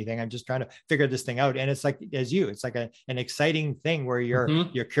get anything. I'm just trying to figure this thing out. And it's like, it's like an exciting thing where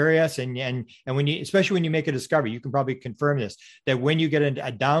you're curious and when you, especially when you make a discovery, you can probably confirm this, that when you get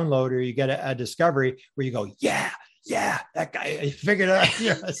a download or you get a discovery where you go, yeah, that guy, I figured it out.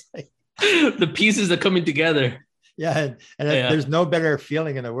 It's like, the pieces are coming together. Yeah. And there's no better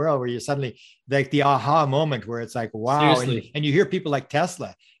feeling in the world where you suddenly, like the aha moment where it's like, wow. And you hear people like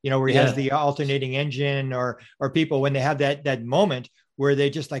Tesla, where he has the alternating engine or people when they have that moment where they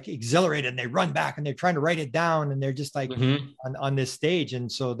just like exhilarated and they run back and they're trying to write it down and they're just like on this stage.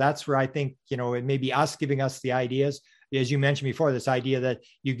 And so that's where I think, it may be us giving us the ideas, as you mentioned before, this idea that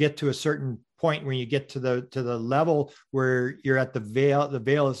you get to a certain point when you get to the level where you're at the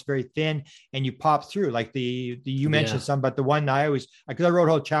veil is very thin and you pop through, like you mentioned some, but the one because I wrote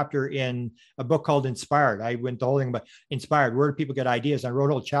a whole chapter in a book called Inspired. I went the whole thing about Inspired, where do people get ideas? I wrote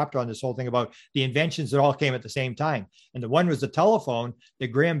a whole chapter on this whole thing about the inventions that all came at the same time. And the one was the telephone that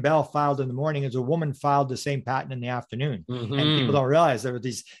Graham Bell filed in the morning as a woman filed the same patent in the afternoon. And people don't realize there were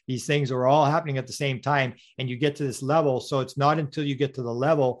these things that were all happening at the same time. And you get to this level. So it's not until you get to the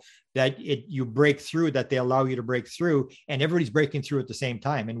level that you break through, that they allow you to break through, and everybody's breaking through at the same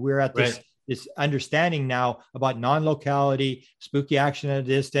time. And we're at this understanding now about non-locality, spooky action at a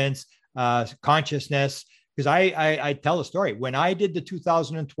distance, consciousness. Because I tell a story. When I did the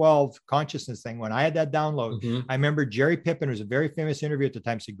 2012 consciousness thing, when I had that download, I remember Jerry Pippin, who was a very famous interviewer at the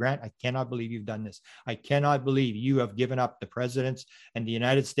time, said, Grant, I cannot believe you've done this. I cannot believe you have given up the presidents and the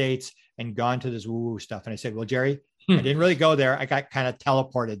United States and gone to this woo-woo stuff. And I said, well, Jerry, I didn't really go there. I got kind of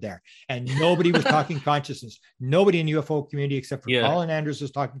teleported there, and nobody was talking consciousness. Nobody in the UFO community except for Colin Andrews was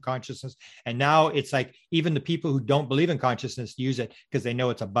talking consciousness. And now it's like even the people who don't believe in consciousness use it because they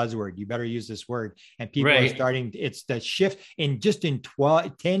know it's a buzzword. You better use this word. And people are starting. It's the shift in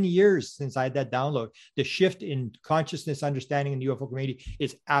 10 years since I had that download. The shift in consciousness understanding in the UFO community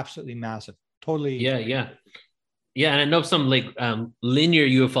is absolutely massive. Totally. Yeah. And I know some like linear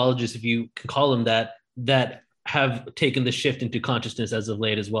ufologists, if you can call them that have taken the shift into consciousness as of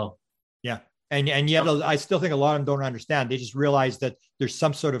late as well. Yeah. And yet I still think a lot of them don't understand. They just realize that there's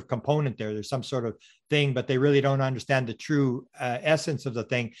some sort of component there. There's some sort of thing, but they really don't understand the true essence of the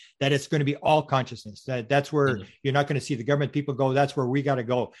thing, that it's going to be all consciousness. That's where you're not going to see the government people go. That's where we got to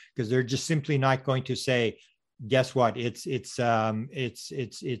go, because they're just simply not going to say, guess what? It's not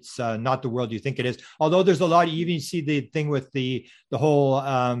the world you think it is. Although there's a lot, you even see the thing with the whole,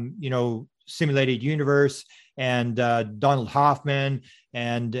 simulated universe and Donald Hoffman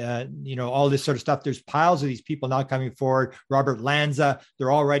and, all this sort of stuff. There's piles of these people now coming forward. Robert Lanza,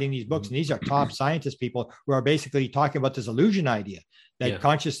 they're all writing these books. And these are top scientist people who are basically talking about this illusion idea that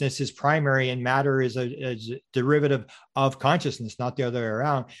consciousness is primary and matter is a derivative of consciousness, not the other way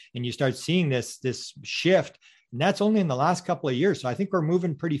around. And you start seeing this shift. And that's only in the last couple of years. So I think we're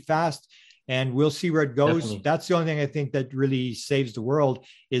moving pretty fast. And we'll see where it goes. Definitely. That's the only thing I think that really saves the world,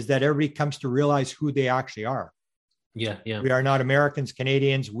 is that everybody comes to realize who they actually are. Yeah. We are not Americans,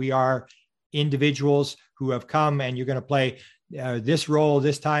 Canadians. We are individuals who have come, and you're going to play this role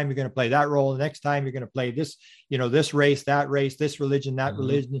this time. You're going to play that role the next time. You're going to play this, this race, that race, this religion, that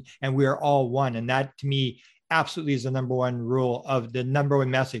religion, and we are all one. And that, to me, absolutely is the number one rule of the number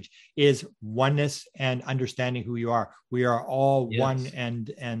one message, is oneness and understanding who you are. We are all one, and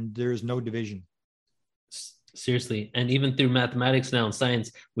there's no division. Seriously. And even through mathematics now and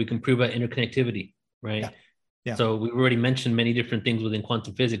science, we can prove our interconnectivity, right? Yeah. So we've already mentioned many different things within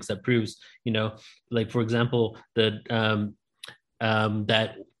quantum physics that proves, like, for example, that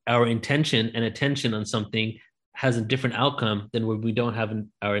our intention and attention on something has a different outcome than when we don't have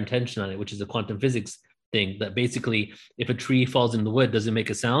our intention on it, which is a quantum physics thing. That basically, if a tree falls in the wood, does it make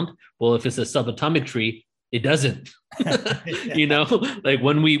a sound? Well, if it's a subatomic tree, it doesn't. Like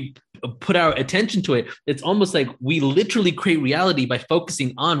when we put our attention to it, it's almost like we literally create reality by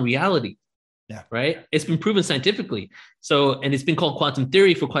focusing on reality. Yeah. Right. It's been proven scientifically. So, and it's been called quantum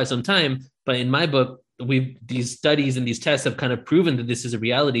theory for quite some time. But in my book, these studies and these tests have kind of proven that this is a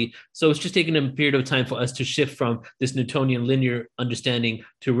reality. So it's just taken a period of time for us to shift from this Newtonian linear understanding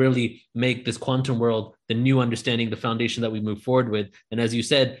to really make this quantum world the new understanding, the foundation that we move forward with. And as you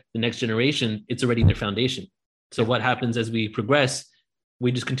said, the next generation, it's already their foundation. So what happens as we progress,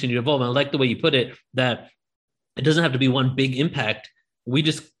 we just continue to evolve. And I like the way you put it, that it doesn't have to be one big impact. We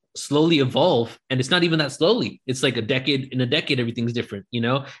just slowly evolve, and it's not even that slowly. It's like in a decade, everything's different,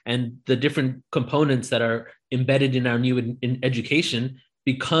 and the different components that are embedded in our new in education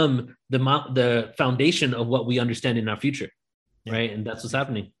become the foundation of what we understand in our future, right? And that's what's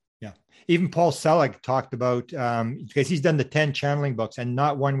happening. Yeah. Even Paul Selig talked about, because he's done the 10 channeling books and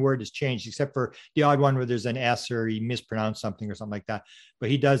not one word has changed except for the odd one where there's an S or he mispronounced something or something like that. But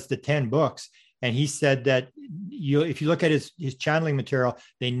he does the 10 books. And he said that if you look at his channeling material,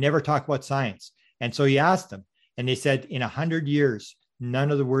 they never talk about science. And so he asked them, and they said, in 100 years, none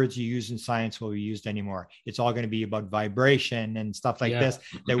of the words you use in science will be used anymore. It's all going to be about vibration and stuff like this,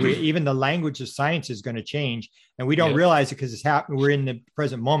 that even the language of science is going to change. And we don't realize it because it's happening. We're in the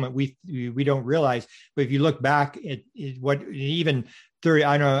present moment. We don't realize, but if you look back at what even 30,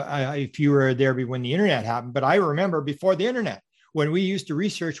 I know if you were there when the internet happened, but I remember before the internet, when we used to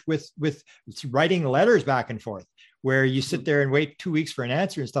research with writing letters back and forth, where you sit there and wait 2 weeks for an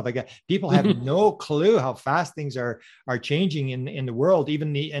answer and stuff like that. People have no clue how fast things are changing in the world.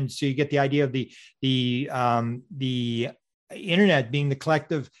 And so you get the idea of the internet being the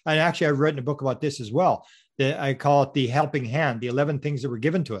collective. And actually, I've written a book about this as well. I call it the helping hand, the 11 things that were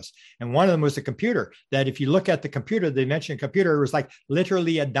given to us. And one of them was the computer, that if you look at the computer, they mentioned computer, it was like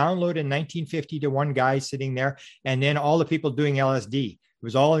literally a download in 1950 to one guy sitting there. And then all the people doing LSD. It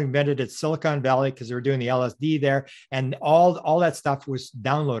was all invented at Silicon Valley because they were doing the LSD there, and all that stuff was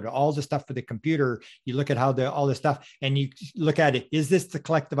downloaded. All the stuff for the computer. You look at how all the stuff, and you look at it. Is this the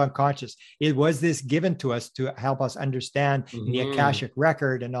collective unconscious? Was this given to us to help us understand the Akashic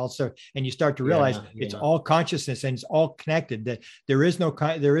record, and you start to realize it's all consciousness and it's all connected. That there is no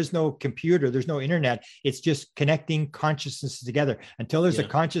computer, there's no internet. It's just connecting consciousnesses together. Until there's a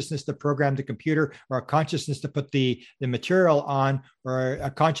consciousness to program the computer, or a consciousness to put the material on, or a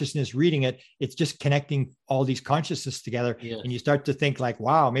consciousness reading it, it's just connecting all these consciousnesses together. And you start to think like,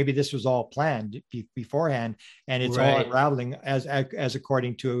 wow, maybe this was all planned beforehand, and it's all unraveling as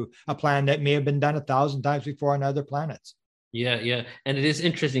according to a plan that may have been done 1,000 times before on other planets. And it is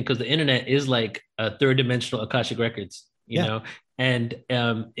interesting because the internet is like a third dimensional Akashic records, you know, and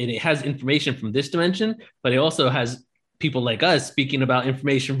it has information from this dimension, but it also has people like us speaking about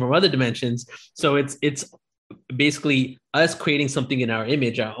information from other dimensions. So it's basically us creating something in our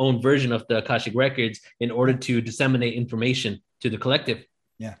image, our own version of the Akashic records, in order to disseminate information to the collective.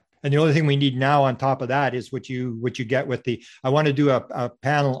 Yeah. And the only thing we need now on top of that is what you get with I want to do a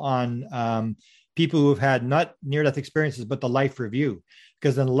panel on people who've had not near-death experiences, but the life review.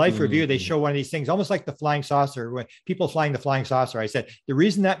 Because in the life review, they show one of these things, almost like the flying saucer, when people flying the flying saucer. I said, the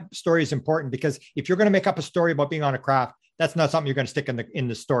reason that story is important, because if you're going to make up a story about being on a craft, that's not something you're going to stick in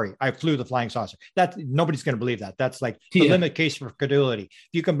the story. I flew the flying saucer. Nobody's going to believe that. That's like the limit case for credulity. If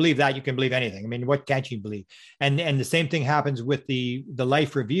you can believe that, you can believe anything. I mean, what can't you believe? And the same thing happens with the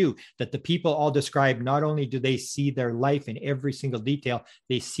life review, that the people all describe, not only do they see their life in every single detail,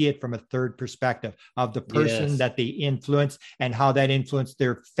 they see it from a third perspective of the person that they influence, and how that influenced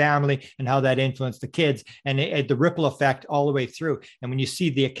their family, and how that influenced the kids, and the ripple effect all the way through. And when you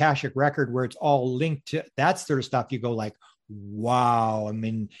see the Akashic record where it's all linked to that sort of stuff, you go like, wow. I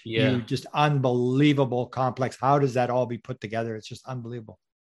mean, you just unbelievable complex. How does that all be put together? It's just unbelievable.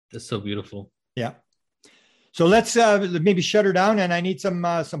 That's so beautiful. Yeah. So let's maybe shut her down, and I need some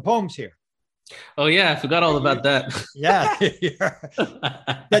poems here. Oh yeah, I forgot all about that.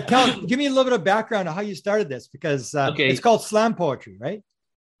 Give me a little bit of background on how you started this, because it's called slam poetry, right?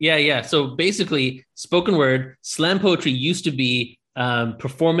 Yeah. So basically, spoken word slam poetry used to be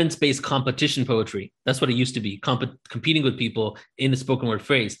performance-based competition poetry. That's what it used to be, competing with people in the spoken word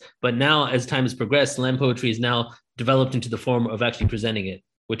phrase. But now, as time has progressed, slam poetry is now developed into the form of actually presenting it,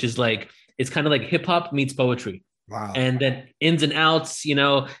 which is like, it's kind of like hip hop meets poetry. Wow. And then ins and outs,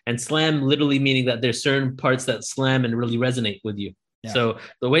 and slam literally meaning that there's certain parts that slam and really resonate with you. Yeah. So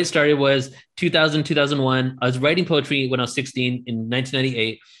the way it started was 2000, 2001. I was writing poetry when I was 16 in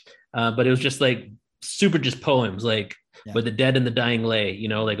 1998, but it was just like super just poems, like where the dead and the dying lay,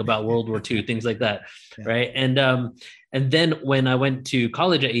 like about World War II, things like that, right? And then when I went to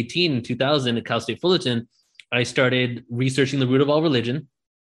college at 18 in 2000 at Cal State Fullerton, I started researching the root of all religion.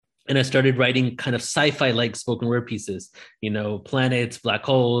 And I started writing kind of sci-fi-like spoken word pieces, planets, black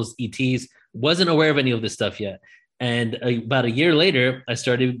holes, ETs. Wasn't aware of any of this stuff yet. And about a year later, I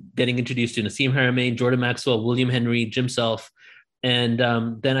started getting introduced to Nassim Haramein, Jordan Maxwell, William Henry, Jim Self. And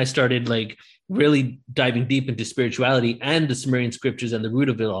then I started really diving deep into spirituality and the Sumerian scriptures and the root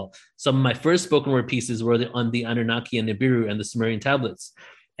of it all. Some of my first spoken word pieces were on the Anunnaki and Nibiru and the Sumerian tablets.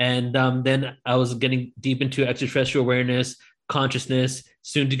 And then I was getting deep into extraterrestrial awareness, consciousness,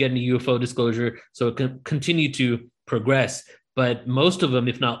 soon to get into UFO disclosure. So it can continue to progress. But most of them,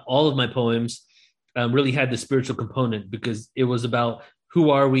 if not all of my poems, really had the spiritual component, because it was about who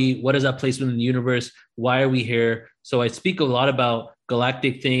are we? What is our placement in the universe? Why are we here? So I speak a lot about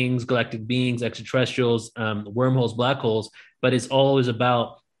galactic things, galactic beings, extraterrestrials, wormholes, black holes, but it's always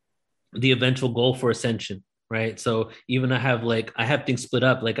about the eventual goal for ascension, right? So even I have things split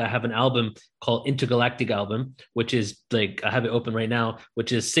up. Like I have an album called Intergalactic Album, which is like, I have it open right now,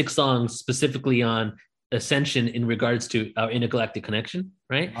 which is 6 songs specifically on ascension in regards to our intergalactic connection,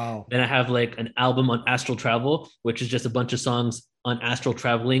 right? Wow. Then I have like an album on astral travel, which is just a bunch of songs on astral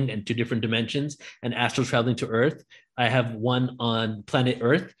traveling and to different dimensions and astral traveling to Earth. I have one on planet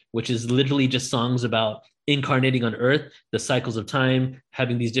Earth, which is literally just songs about incarnating on Earth, the cycles of time,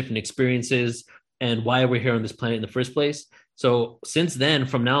 having these different experiences, and why we're here on this planet in the first place. So since then,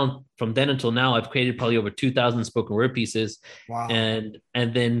 from then until now, I've created probably over 2,000 spoken word pieces. Wow. And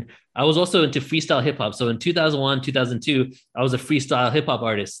then I was also into freestyle hip hop. So in 2001, 2002, I was a freestyle hip hop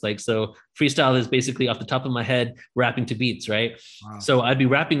artist. Like, so freestyle is basically off the top of my head, rapping to beats, right? Wow. So I'd be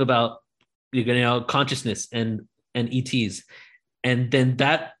rapping about, consciousness and ETs. And then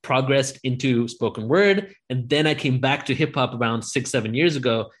that progressed into spoken word. And then I came back to hip hop around 6-7 years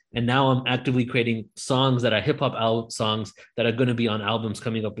ago. And now I'm actively creating songs that are hip hop songs that are going to be on albums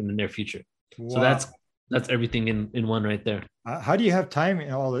coming up in the near future. Wow. So that's everything in one right there. How do you have time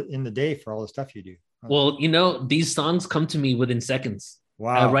in the day for all the stuff you do? Well, these songs come to me within seconds.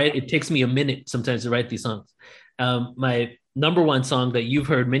 Wow. It takes me a minute sometimes to write these songs. My number one song that you've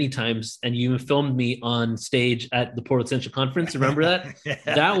heard many times, and you filmed me on stage at the Portal Ascension conference. Remember that? Yeah.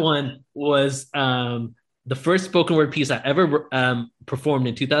 That one was the first spoken word piece I ever performed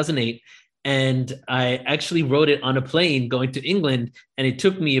in 2008. And I actually wrote it on a plane going to England. And it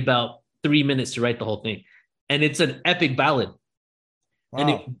took me about 3 minutes to write the whole thing. And it's an epic ballad. Wow.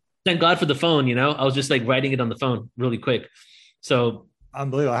 And thank God for the phone, I was just like writing it on the phone really quick. So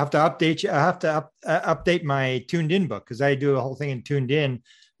unbelievable. I have to update you. I have to update my Tuned In book, because I do a whole thing in Tuned In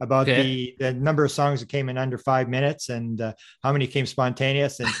about the number of songs that came in under 5 minutes and how many came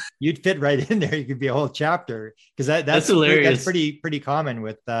spontaneous. And you'd fit right in there. You could be a whole chapter, because that's hilarious. That's pretty common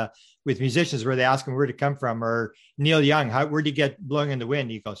with musicians, where they ask them where to come from. Or Neil Young, where'd you get Blowing in the Wind?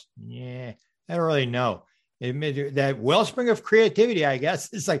 He goes, yeah, I don't really know. That wellspring of creativity, I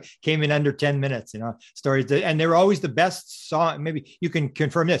guess, it's like came in under 10 minutes, stories. And they were always the best song. Maybe you can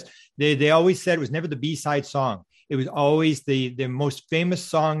confirm this. They always said it was never the B-side song. It was always the most famous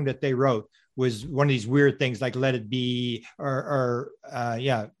song that they wrote was one of these weird things like Let It Be or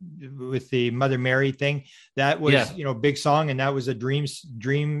with the Mother Mary thing. That was, big song. And that was a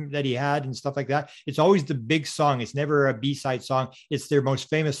dream that he had and stuff like that. It's always the big song. It's never a B-side song. It's their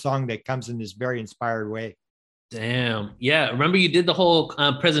most famous song that comes in this very inspired way. Damn. Yeah. Remember you did the whole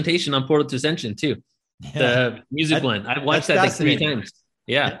presentation on Portal to Ascension too. Yeah. The music one. I watched that like 3 times.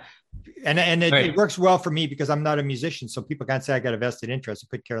 Yeah. And it works well for me because I'm not a musician. So people can't say I got a vested interest. I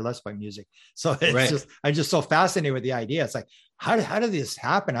could care less about music. So it's I'm just so fascinated with the idea. It's like, how did this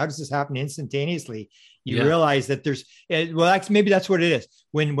happen? How does this happen instantaneously? You realize that maybe that's what it is.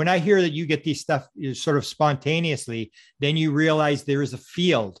 When I hear that you get these stuff sort of spontaneously, then you realize there is a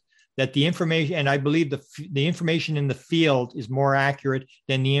field that the information, and I believe the information in the field is more accurate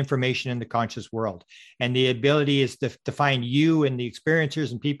than the information in the conscious world. And the ability is to find you and the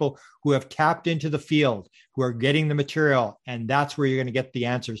experiencers and people who have tapped into the field, who are getting the material. And that's where you're going to get the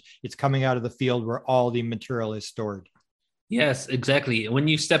answers. It's coming out of the field where all the material is stored. Yes, exactly. When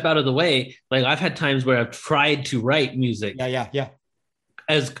you step out of the way, like I've had times where I've tried to write music. Yeah.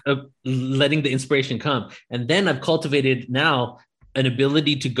 As letting the inspiration come. And then I've cultivated now an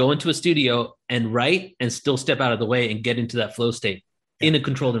ability to go into a studio and write and still step out of the way and get into that flow state in a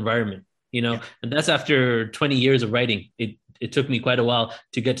controlled environment, and that's after 20 years of writing. It took me quite a while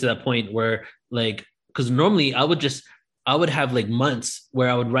to get to that point where, like, because normally I would have like months where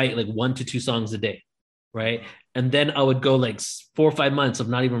I would write like 1 to 2 songs a day. Right. And then I would go like 4 or 5 months of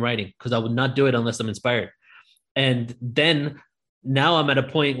not even writing, because I would not do it unless I'm inspired. And then now I'm at a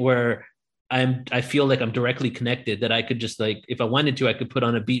point where I feel like I'm directly connected, that I could just, like, if I wanted to, I could put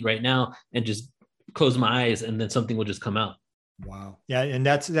on a beat right now and just close my eyes and then something will just come out. Wow. Yeah. And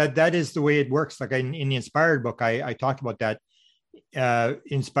that is the way it works. Like in the Inspired book, I talked about that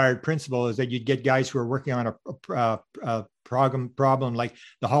inspired principle, is that you'd get guys who are working on a problem, like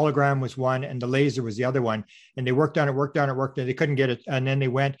the hologram was one and the laser was the other one, and they worked on it, they couldn't get it, and then they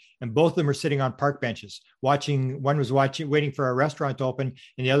went, and both of them were sitting on park benches watching. One was waiting for a restaurant to open,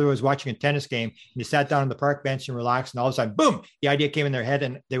 and the other was watching a tennis game, and they sat down on the park bench and relaxed, and all of a sudden, boom, the idea came in their head,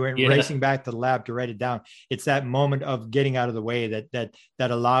 and they went racing back to the lab to write it down. It's that moment of getting out of the way that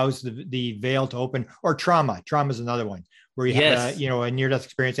allows the veil to open. Or trauma is another one, where you have a near-death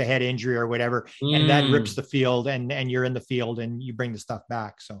experience, a head injury or whatever, and that rips the field, and you're in the field and you bring the stuff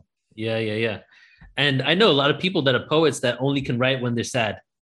back. So yeah. And I know a lot of people that are poets that only can write when they're sad.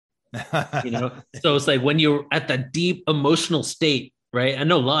 So it's like when you're at that deep emotional state, right? I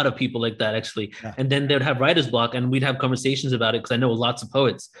know a lot of people like that actually. Yeah. And then they'd have writer's block and we'd have conversations about it because I know lots of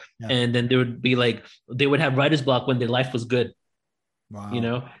poets. Yeah. And then there would be like, they would have writer's block when their life was good.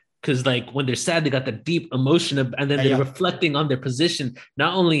 Wow. Because like when they're sad, they got that deep emotion and then they're reflecting on their position,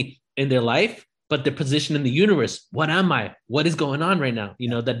 not only in their life, but their position in the universe. What am I? What is going on right now?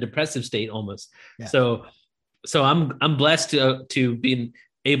 That depressive state almost. Yeah. So I'm blessed to be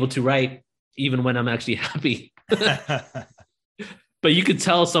able to write even when I'm actually happy. But you could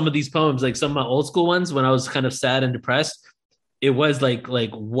tell some of these poems, like some of my old school ones, when I was kind of sad and depressed, it was like,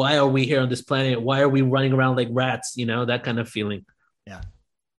 why are we here on this planet? Why are we running around like rats? That kind of feeling. Yeah.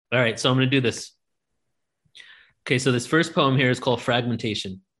 All right. So I'm going to do this. Okay. So this first poem here is called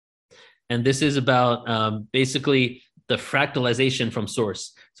Fragmentation. And this is about basically the fractalization from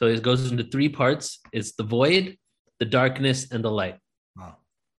source. So it goes into 3 parts. It's the void, the darkness, and the light. Wow.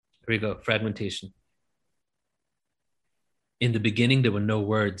 Here we go. Fragmentation. In the beginning, there were no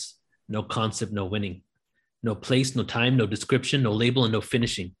words, no concept, no winning, no place, no time, no description, no label, and no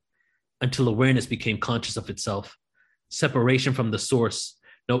finishing, until awareness became conscious of itself. Separation from the source,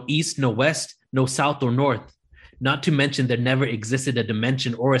 no east, no west, no south or north, not to mention there never existed a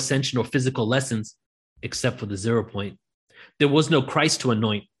dimension or ascension or physical lessons, except for the 0 point. There was no Christ to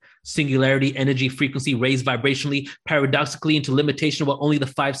anoint. Singularity, energy, frequency, raised vibrationally, paradoxically into limitation of what only the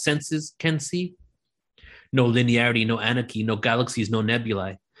 5 senses can see. No linearity, no anarchy, no galaxies, no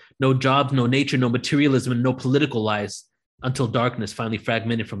nebulae, no jobs, no nature, no materialism, and no political lies, until darkness finally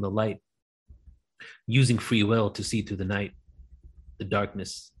fragmented from the light, using free will to see through the night, the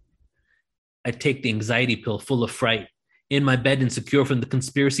darkness. I take the anxiety pill full of fright, in my bed insecure from the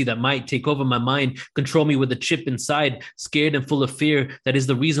conspiracy that might take over my mind, control me with a chip inside, scared and full of fear. That is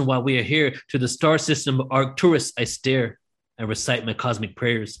the reason why we are here. To the star system of Arcturus I stare, and recite my cosmic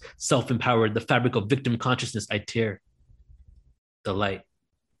prayers, self-empowered, the fabric of victim consciousness I tear. The light.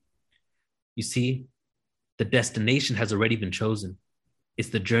 You see, the destination has already been chosen. It's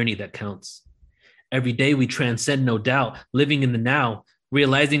the journey that counts. Every day we transcend, no doubt, living in the now,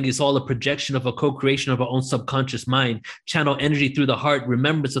 realizing it's all a projection of a co-creation of our own subconscious mind, channel energy through the heart,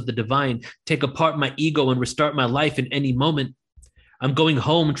 remembrance of the divine, take apart my ego and restart my life in any moment. I'm going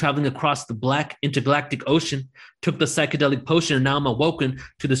home, traveling across the black intergalactic ocean, took the psychedelic potion, and now I'm awoken.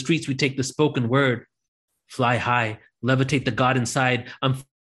 To the streets we take the spoken word. Fly high, levitate the God inside. I'm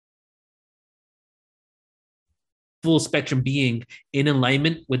full spectrum being, in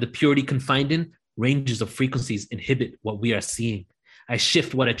alignment with the purity confined in. Ranges of frequencies inhibit what we are seeing. I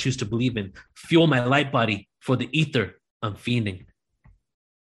shift what I choose to believe in, fuel my light body for the ether I'm fiending.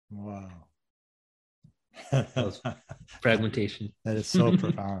 Wow. Fragmentation. That is so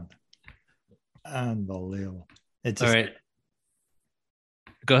profound. Unbelievable. All right.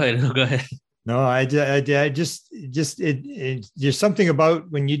 Go ahead. No, I just there's something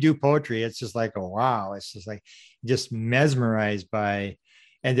about when you do poetry, it's just like, oh, wow. It's just like, just mesmerized by,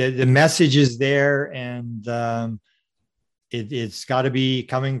 and the message is there, and it's got to be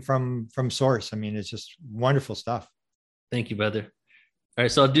coming from source. I mean, it's just wonderful stuff. Thank you, brother. All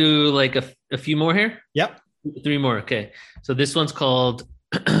right, so I'll do like a few more here. Yep. 3 more. Okay. So this one's called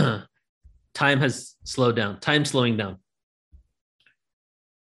Time Has Slowed Down. Time slowing down.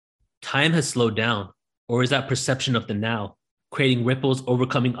 Time has slowed down, or is that perception of the now, creating ripples,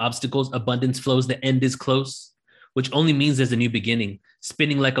 overcoming obstacles, abundance flows, the end is close, which only means there's a new beginning,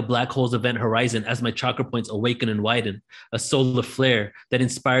 spinning like a black hole's event horizon as my chakra points awaken and widen, a solar flare that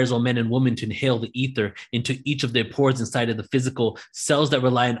inspires all men and women to inhale the ether into each of their pores inside of the physical cells that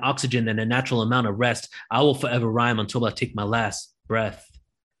rely on oxygen and a natural amount of rest. I will forever rhyme until I take my last breath.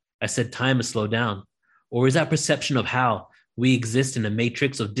 I said time has slowed down, or is that perception of how we exist in a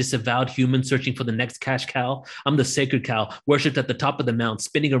matrix of disavowed humans searching for the next cash cow? I'm the sacred cow, worshipped at the top of the mount,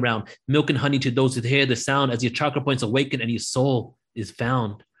 spinning around, milk and honey to those who hear the sound as your chakra points awaken and your soul is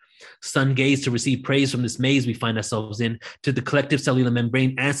found. Sun gaze to receive praise from this maze we find ourselves in, to the collective cellular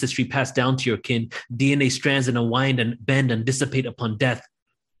membrane ancestry passed down to your kin, DNA strands that unwind and bend and dissipate upon death.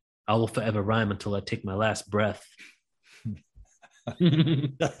 I will forever rhyme until I take my last breath.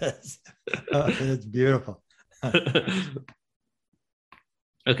 That's beautiful.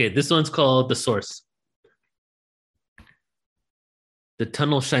 Okay, this one's called The Source. The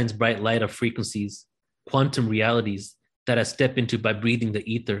tunnel shines bright light of frequencies, quantum realities that I step into by breathing the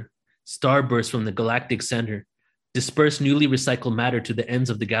ether, starbursts from the galactic center, disperse newly recycled matter to the ends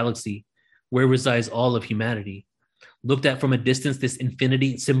of the galaxy, where resides all of humanity. Looked at from a distance, this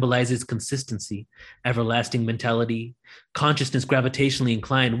infinity symbolizes consistency, everlasting mentality, consciousness gravitationally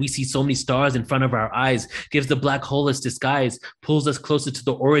inclined. We see so many stars in front of our eyes, gives the black hole its disguise, pulls us closer to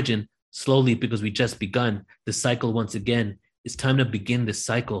the origin, slowly because we just begun the cycle once again. It's time to begin this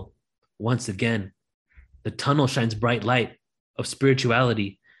cycle once again. The tunnel shines bright light of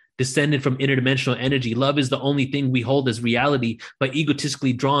spirituality, descended from interdimensional energy. Love is the only thing we hold as reality, but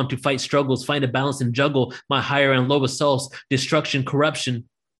egotistically drawn to fight struggles, find a balance and juggle my higher and lower selves, destruction, corruption.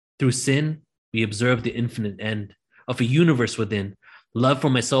 Through sin, we observe the infinite end of a universe within. Love for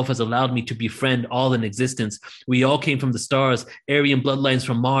myself has allowed me to befriend all in existence. We all came from the stars, Aryan bloodlines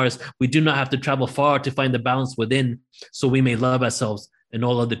from Mars. We do not have to travel far to find the balance within, so we may love ourselves and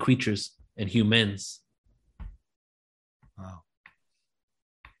all other creatures and humans. Wow.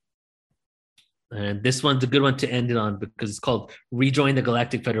 And this one's a good one to end it on because it's called Rejoin the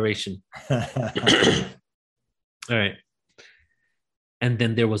Galactic Federation. All right. And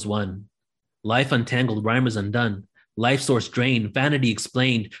then there was one. Life untangled, rhymers undone. Life source drained, vanity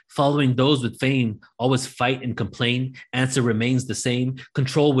explained. Following those with fame, always fight and complain. Answer remains the same.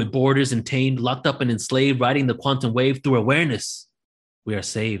 Control with borders and tamed, locked up and enslaved, riding the quantum wave through awareness. We are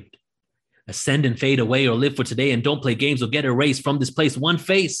saved. Ascend and fade away or live for today and don't play games or get erased from this place. One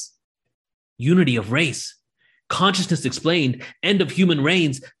face. Unity of race. Consciousness explained. End of human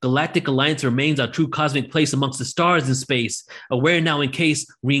reigns. Galactic alliance remains our true cosmic place amongst the stars in space. Aware now in case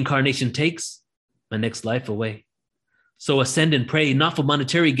reincarnation takes my next life away. So ascend and pray, not for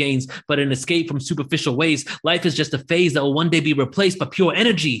monetary gains, but an escape from superficial ways. Life is just a phase that will one day be replaced by pure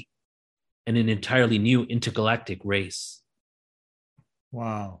energy and an entirely new intergalactic race.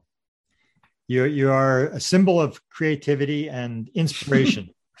 Wow. You are a symbol of creativity and inspiration.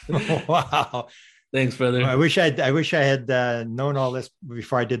 Wow. Thanks, brother. I wish I had known all this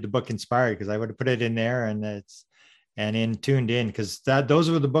before I did the book Inspired, because I would have put it in there and tuned in, because those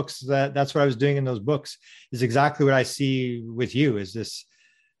were the books that's what I was doing in those books, is exactly what I see with you. Is this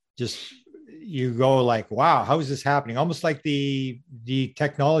just, you go like, wow, how is this happening? Almost like the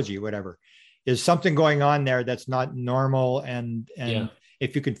technology, whatever, is something going on there that's not normal. And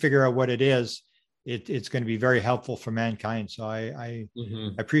if you can figure out what it is, it's going to be very helpful for mankind. So I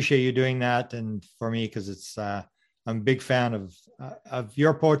appreciate you doing that. And for me, because it's, I'm a big fan of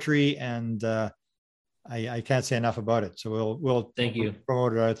your poetry, and I can't say enough about it. So we'll thank you,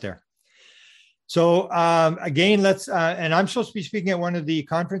 promote it out there. So again, let's, and I'm supposed to be speaking at one of the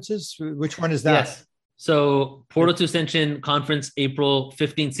conferences. Which one is that? Yes. So Portal to Ascension conference, April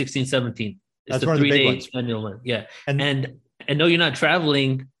 15, 16, 17. It's That's one of the big ones. Annual one. Yeah. And I know you're not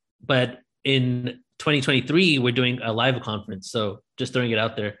traveling, but in 2023, we're doing a live conference. So just throwing it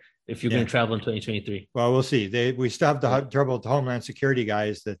out there, if you're going to travel in 2023. Well, we'll see. We still have the trouble with the Homeland Security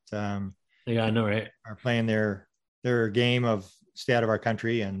guys that yeah, I know, right? Are playing their game of stay out of our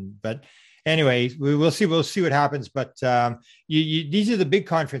country. But anyway, we'll see what happens. But these are the big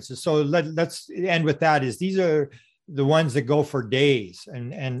conferences. So let's end with that. These are the ones that go for days,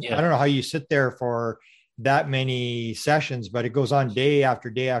 and I don't know how you sit there for that many sessions, but it goes on day after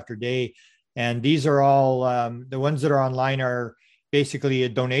day after day. And these are all the ones that are online are basically a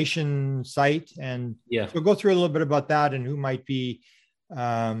donation site. And so go through a little bit about that and who might be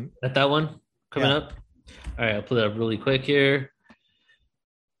at that one coming up. All right, I'll pull it up really quick here.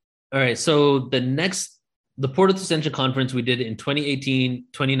 All right, so the Portal to Ascension conference we did in 2018,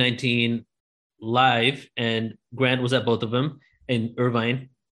 2019 live, and Grant was at both of them in Irvine.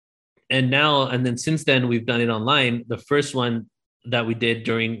 And then since then, we've done it online. The first one that we did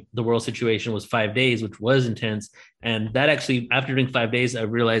during the world situation was 5 days, which was intense. And that actually, after doing 5 days, I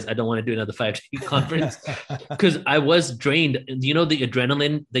realized I don't want to do another 5-day conference because I was drained. Do you know the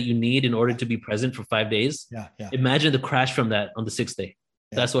adrenaline that you need in order to be present for 5 days? Yeah. Imagine the crash from that on the 6th day.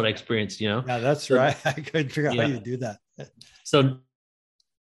 Yeah. That's what I experienced, Yeah, that's right. I couldn't figure out how you do that. So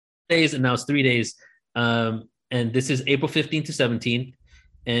days, and now it's 3 days. And this is April 15th to 17th.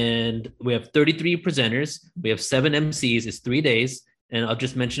 And we have 33 presenters. We have 7 MCs. It's 3 days. And I'll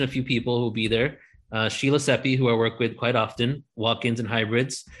just mention a few people who will be there. Sheila Seppi, who I work with quite often, walk-ins and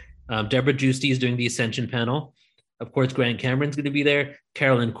hybrids. Deborah Giusti is doing the Ascension panel. Of course, Grant Cameron's going to be there.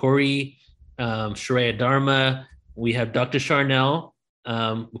 Carolyn Corey, Shreya Dharma. We have Dr. Charnel.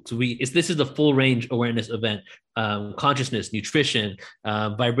 This is the full range awareness event. Consciousness, nutrition,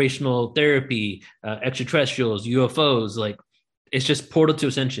 vibrational therapy, extraterrestrials, UFOs, it's just Portal to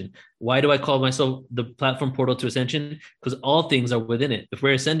Ascension. Why do I call myself the platform Portal to Ascension? Because all things are within it. If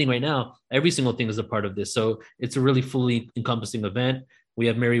we're ascending right now, every single thing is a part of this. So it's a really fully encompassing event. We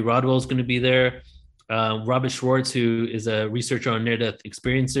have Mary Rodwell's going to be there. Robert Schwartz, who is a researcher on near-death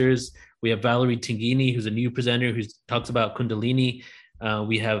experiencers. We have Valerie Tinghini, who's a new presenter who talks about Kundalini.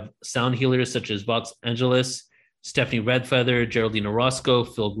 We have sound healers such as Vox Angeles, Stephanie Redfeather, Geraldine Orozco,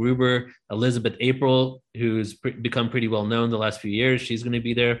 Phil Gruber, Elizabeth April, who's become pretty well known the last few years. She's going to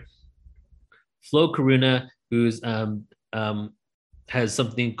be there. Flo Karuna, who's has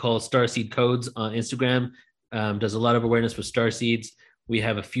something called Starseed Codes on Instagram, does a lot of awareness for starseeds. We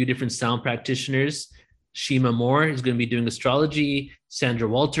have a few different sound practitioners. Shima Moore is going to be doing astrology. Sandra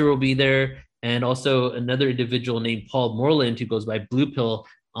Walter will be there. And also another individual named Paul Moreland, who goes by Blue Pill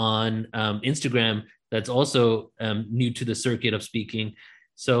on Instagram, that's also new to the circuit of speaking.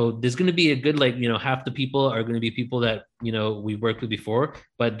 So there's going to be a good, half the people are going to be people that, we've worked with before,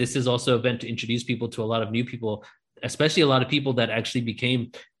 but this is also an event to introduce people to a lot of new people, especially a lot of people that actually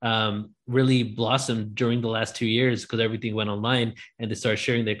became really blossomed during the last 2 years because everything went online and they started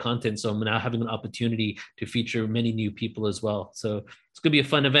sharing their content. So I'm now having an opportunity to feature many new people as well. So it's going to be a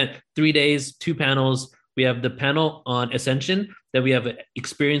fun event. 3 days, 2 panels. We have the panel on Ascension. Then we have an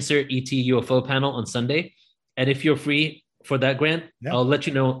Experiencer ET UFO panel on Sunday. And if you're free for that, Grant, I'll let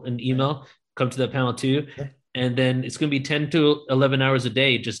you know an email. Come to that panel too. Yeah. And then it's going to be 10 to 11 hours a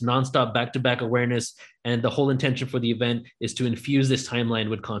day, just nonstop back-to-back awareness. And the whole intention for the event is to infuse this timeline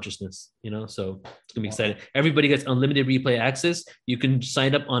with consciousness, so it's going to be exciting. Everybody gets unlimited replay access. You can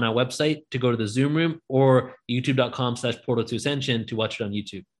sign up on our website to go to the Zoom room or youtube.com/portal to ascension to watch it on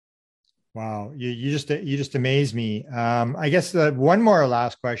YouTube. Wow. You just amaze me. I guess one more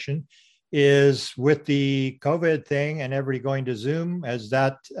last question is with the COVID thing and everybody going to Zoom, has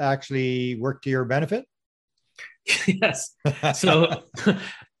that actually worked to your benefit? Yes. So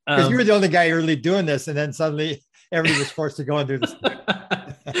because you were the only guy really doing this, and then suddenly everybody was forced to go and do this.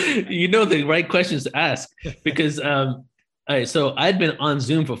 The right questions to ask, because so I'd been on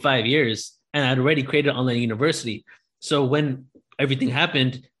Zoom for 5 years and I'd already created an online university. So when everything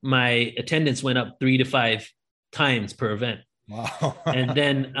happened, my attendance went up 3 to 5 times per event. Wow. And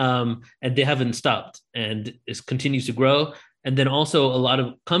then and they haven't stopped, and it continues to grow. And then also a lot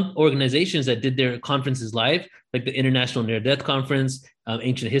of organizations that did their conferences live, like the International Near-Death Conference,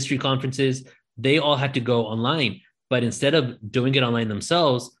 Ancient History Conferences, they all had to go online. But instead of doing it online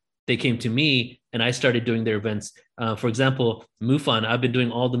themselves, they came to me and I started doing their events. For example, MUFON, I've been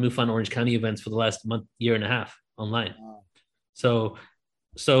doing all the MUFON Orange County events for the last year and a half online. Wow.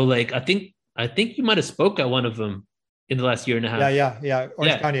 So like, I think you might've spoke at one of them in the last year and a half. Yeah.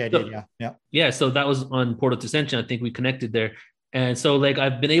 Orange County, I did. Yeah. So that was on Portal to Ascension. I think we connected there. And so like,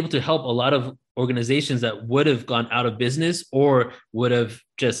 I've been able to help a lot of organizations that would have gone out of business or would have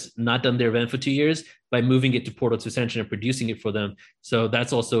just not done their event for 2 years by moving it to Portal to Ascension and producing it for them. So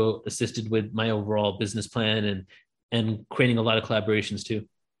that's also assisted with my overall business plan and creating a lot of collaborations too.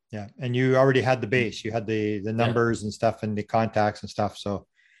 Yeah. And you already had the base, you had the numbers and stuff and the contacts and stuff. So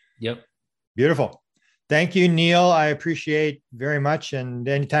yep. Beautiful. Thank you, Neil. I appreciate very much. And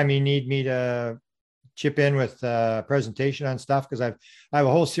anytime you need me to chip in with a presentation on stuff, because I have a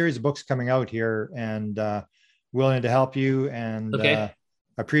whole series of books coming out here and willing to help you. And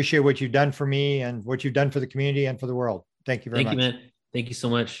appreciate what you've done for me and what you've done for the community and for the world. Thank you very much. Thank you, man. Thank you so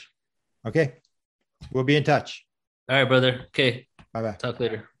much. Okay. We'll be in touch. All right, brother. Okay. Bye-bye. Talk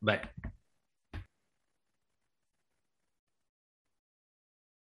later. Bye.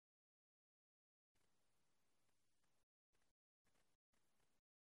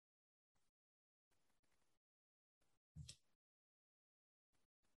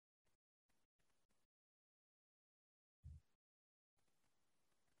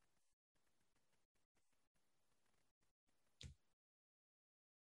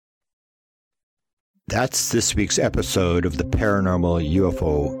 That's this week's episode of the Paranormal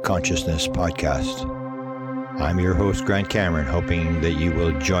UFO Consciousness Podcast. I'm your host, Grant Cameron, hoping that you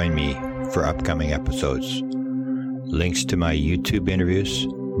will join me for upcoming episodes. Links to my YouTube interviews,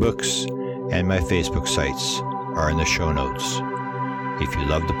 books, and my Facebook sites are in the show notes. If you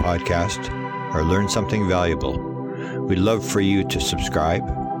love the podcast or learn something valuable, we'd love for you to subscribe,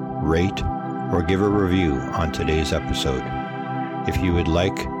 rate, or give a review on today's episode. If you would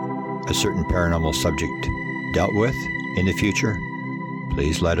like a certain paranormal subject dealt with in the future,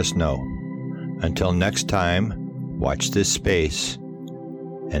 please let us know. Until next time, watch this space,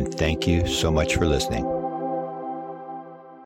 and thank you so much for listening.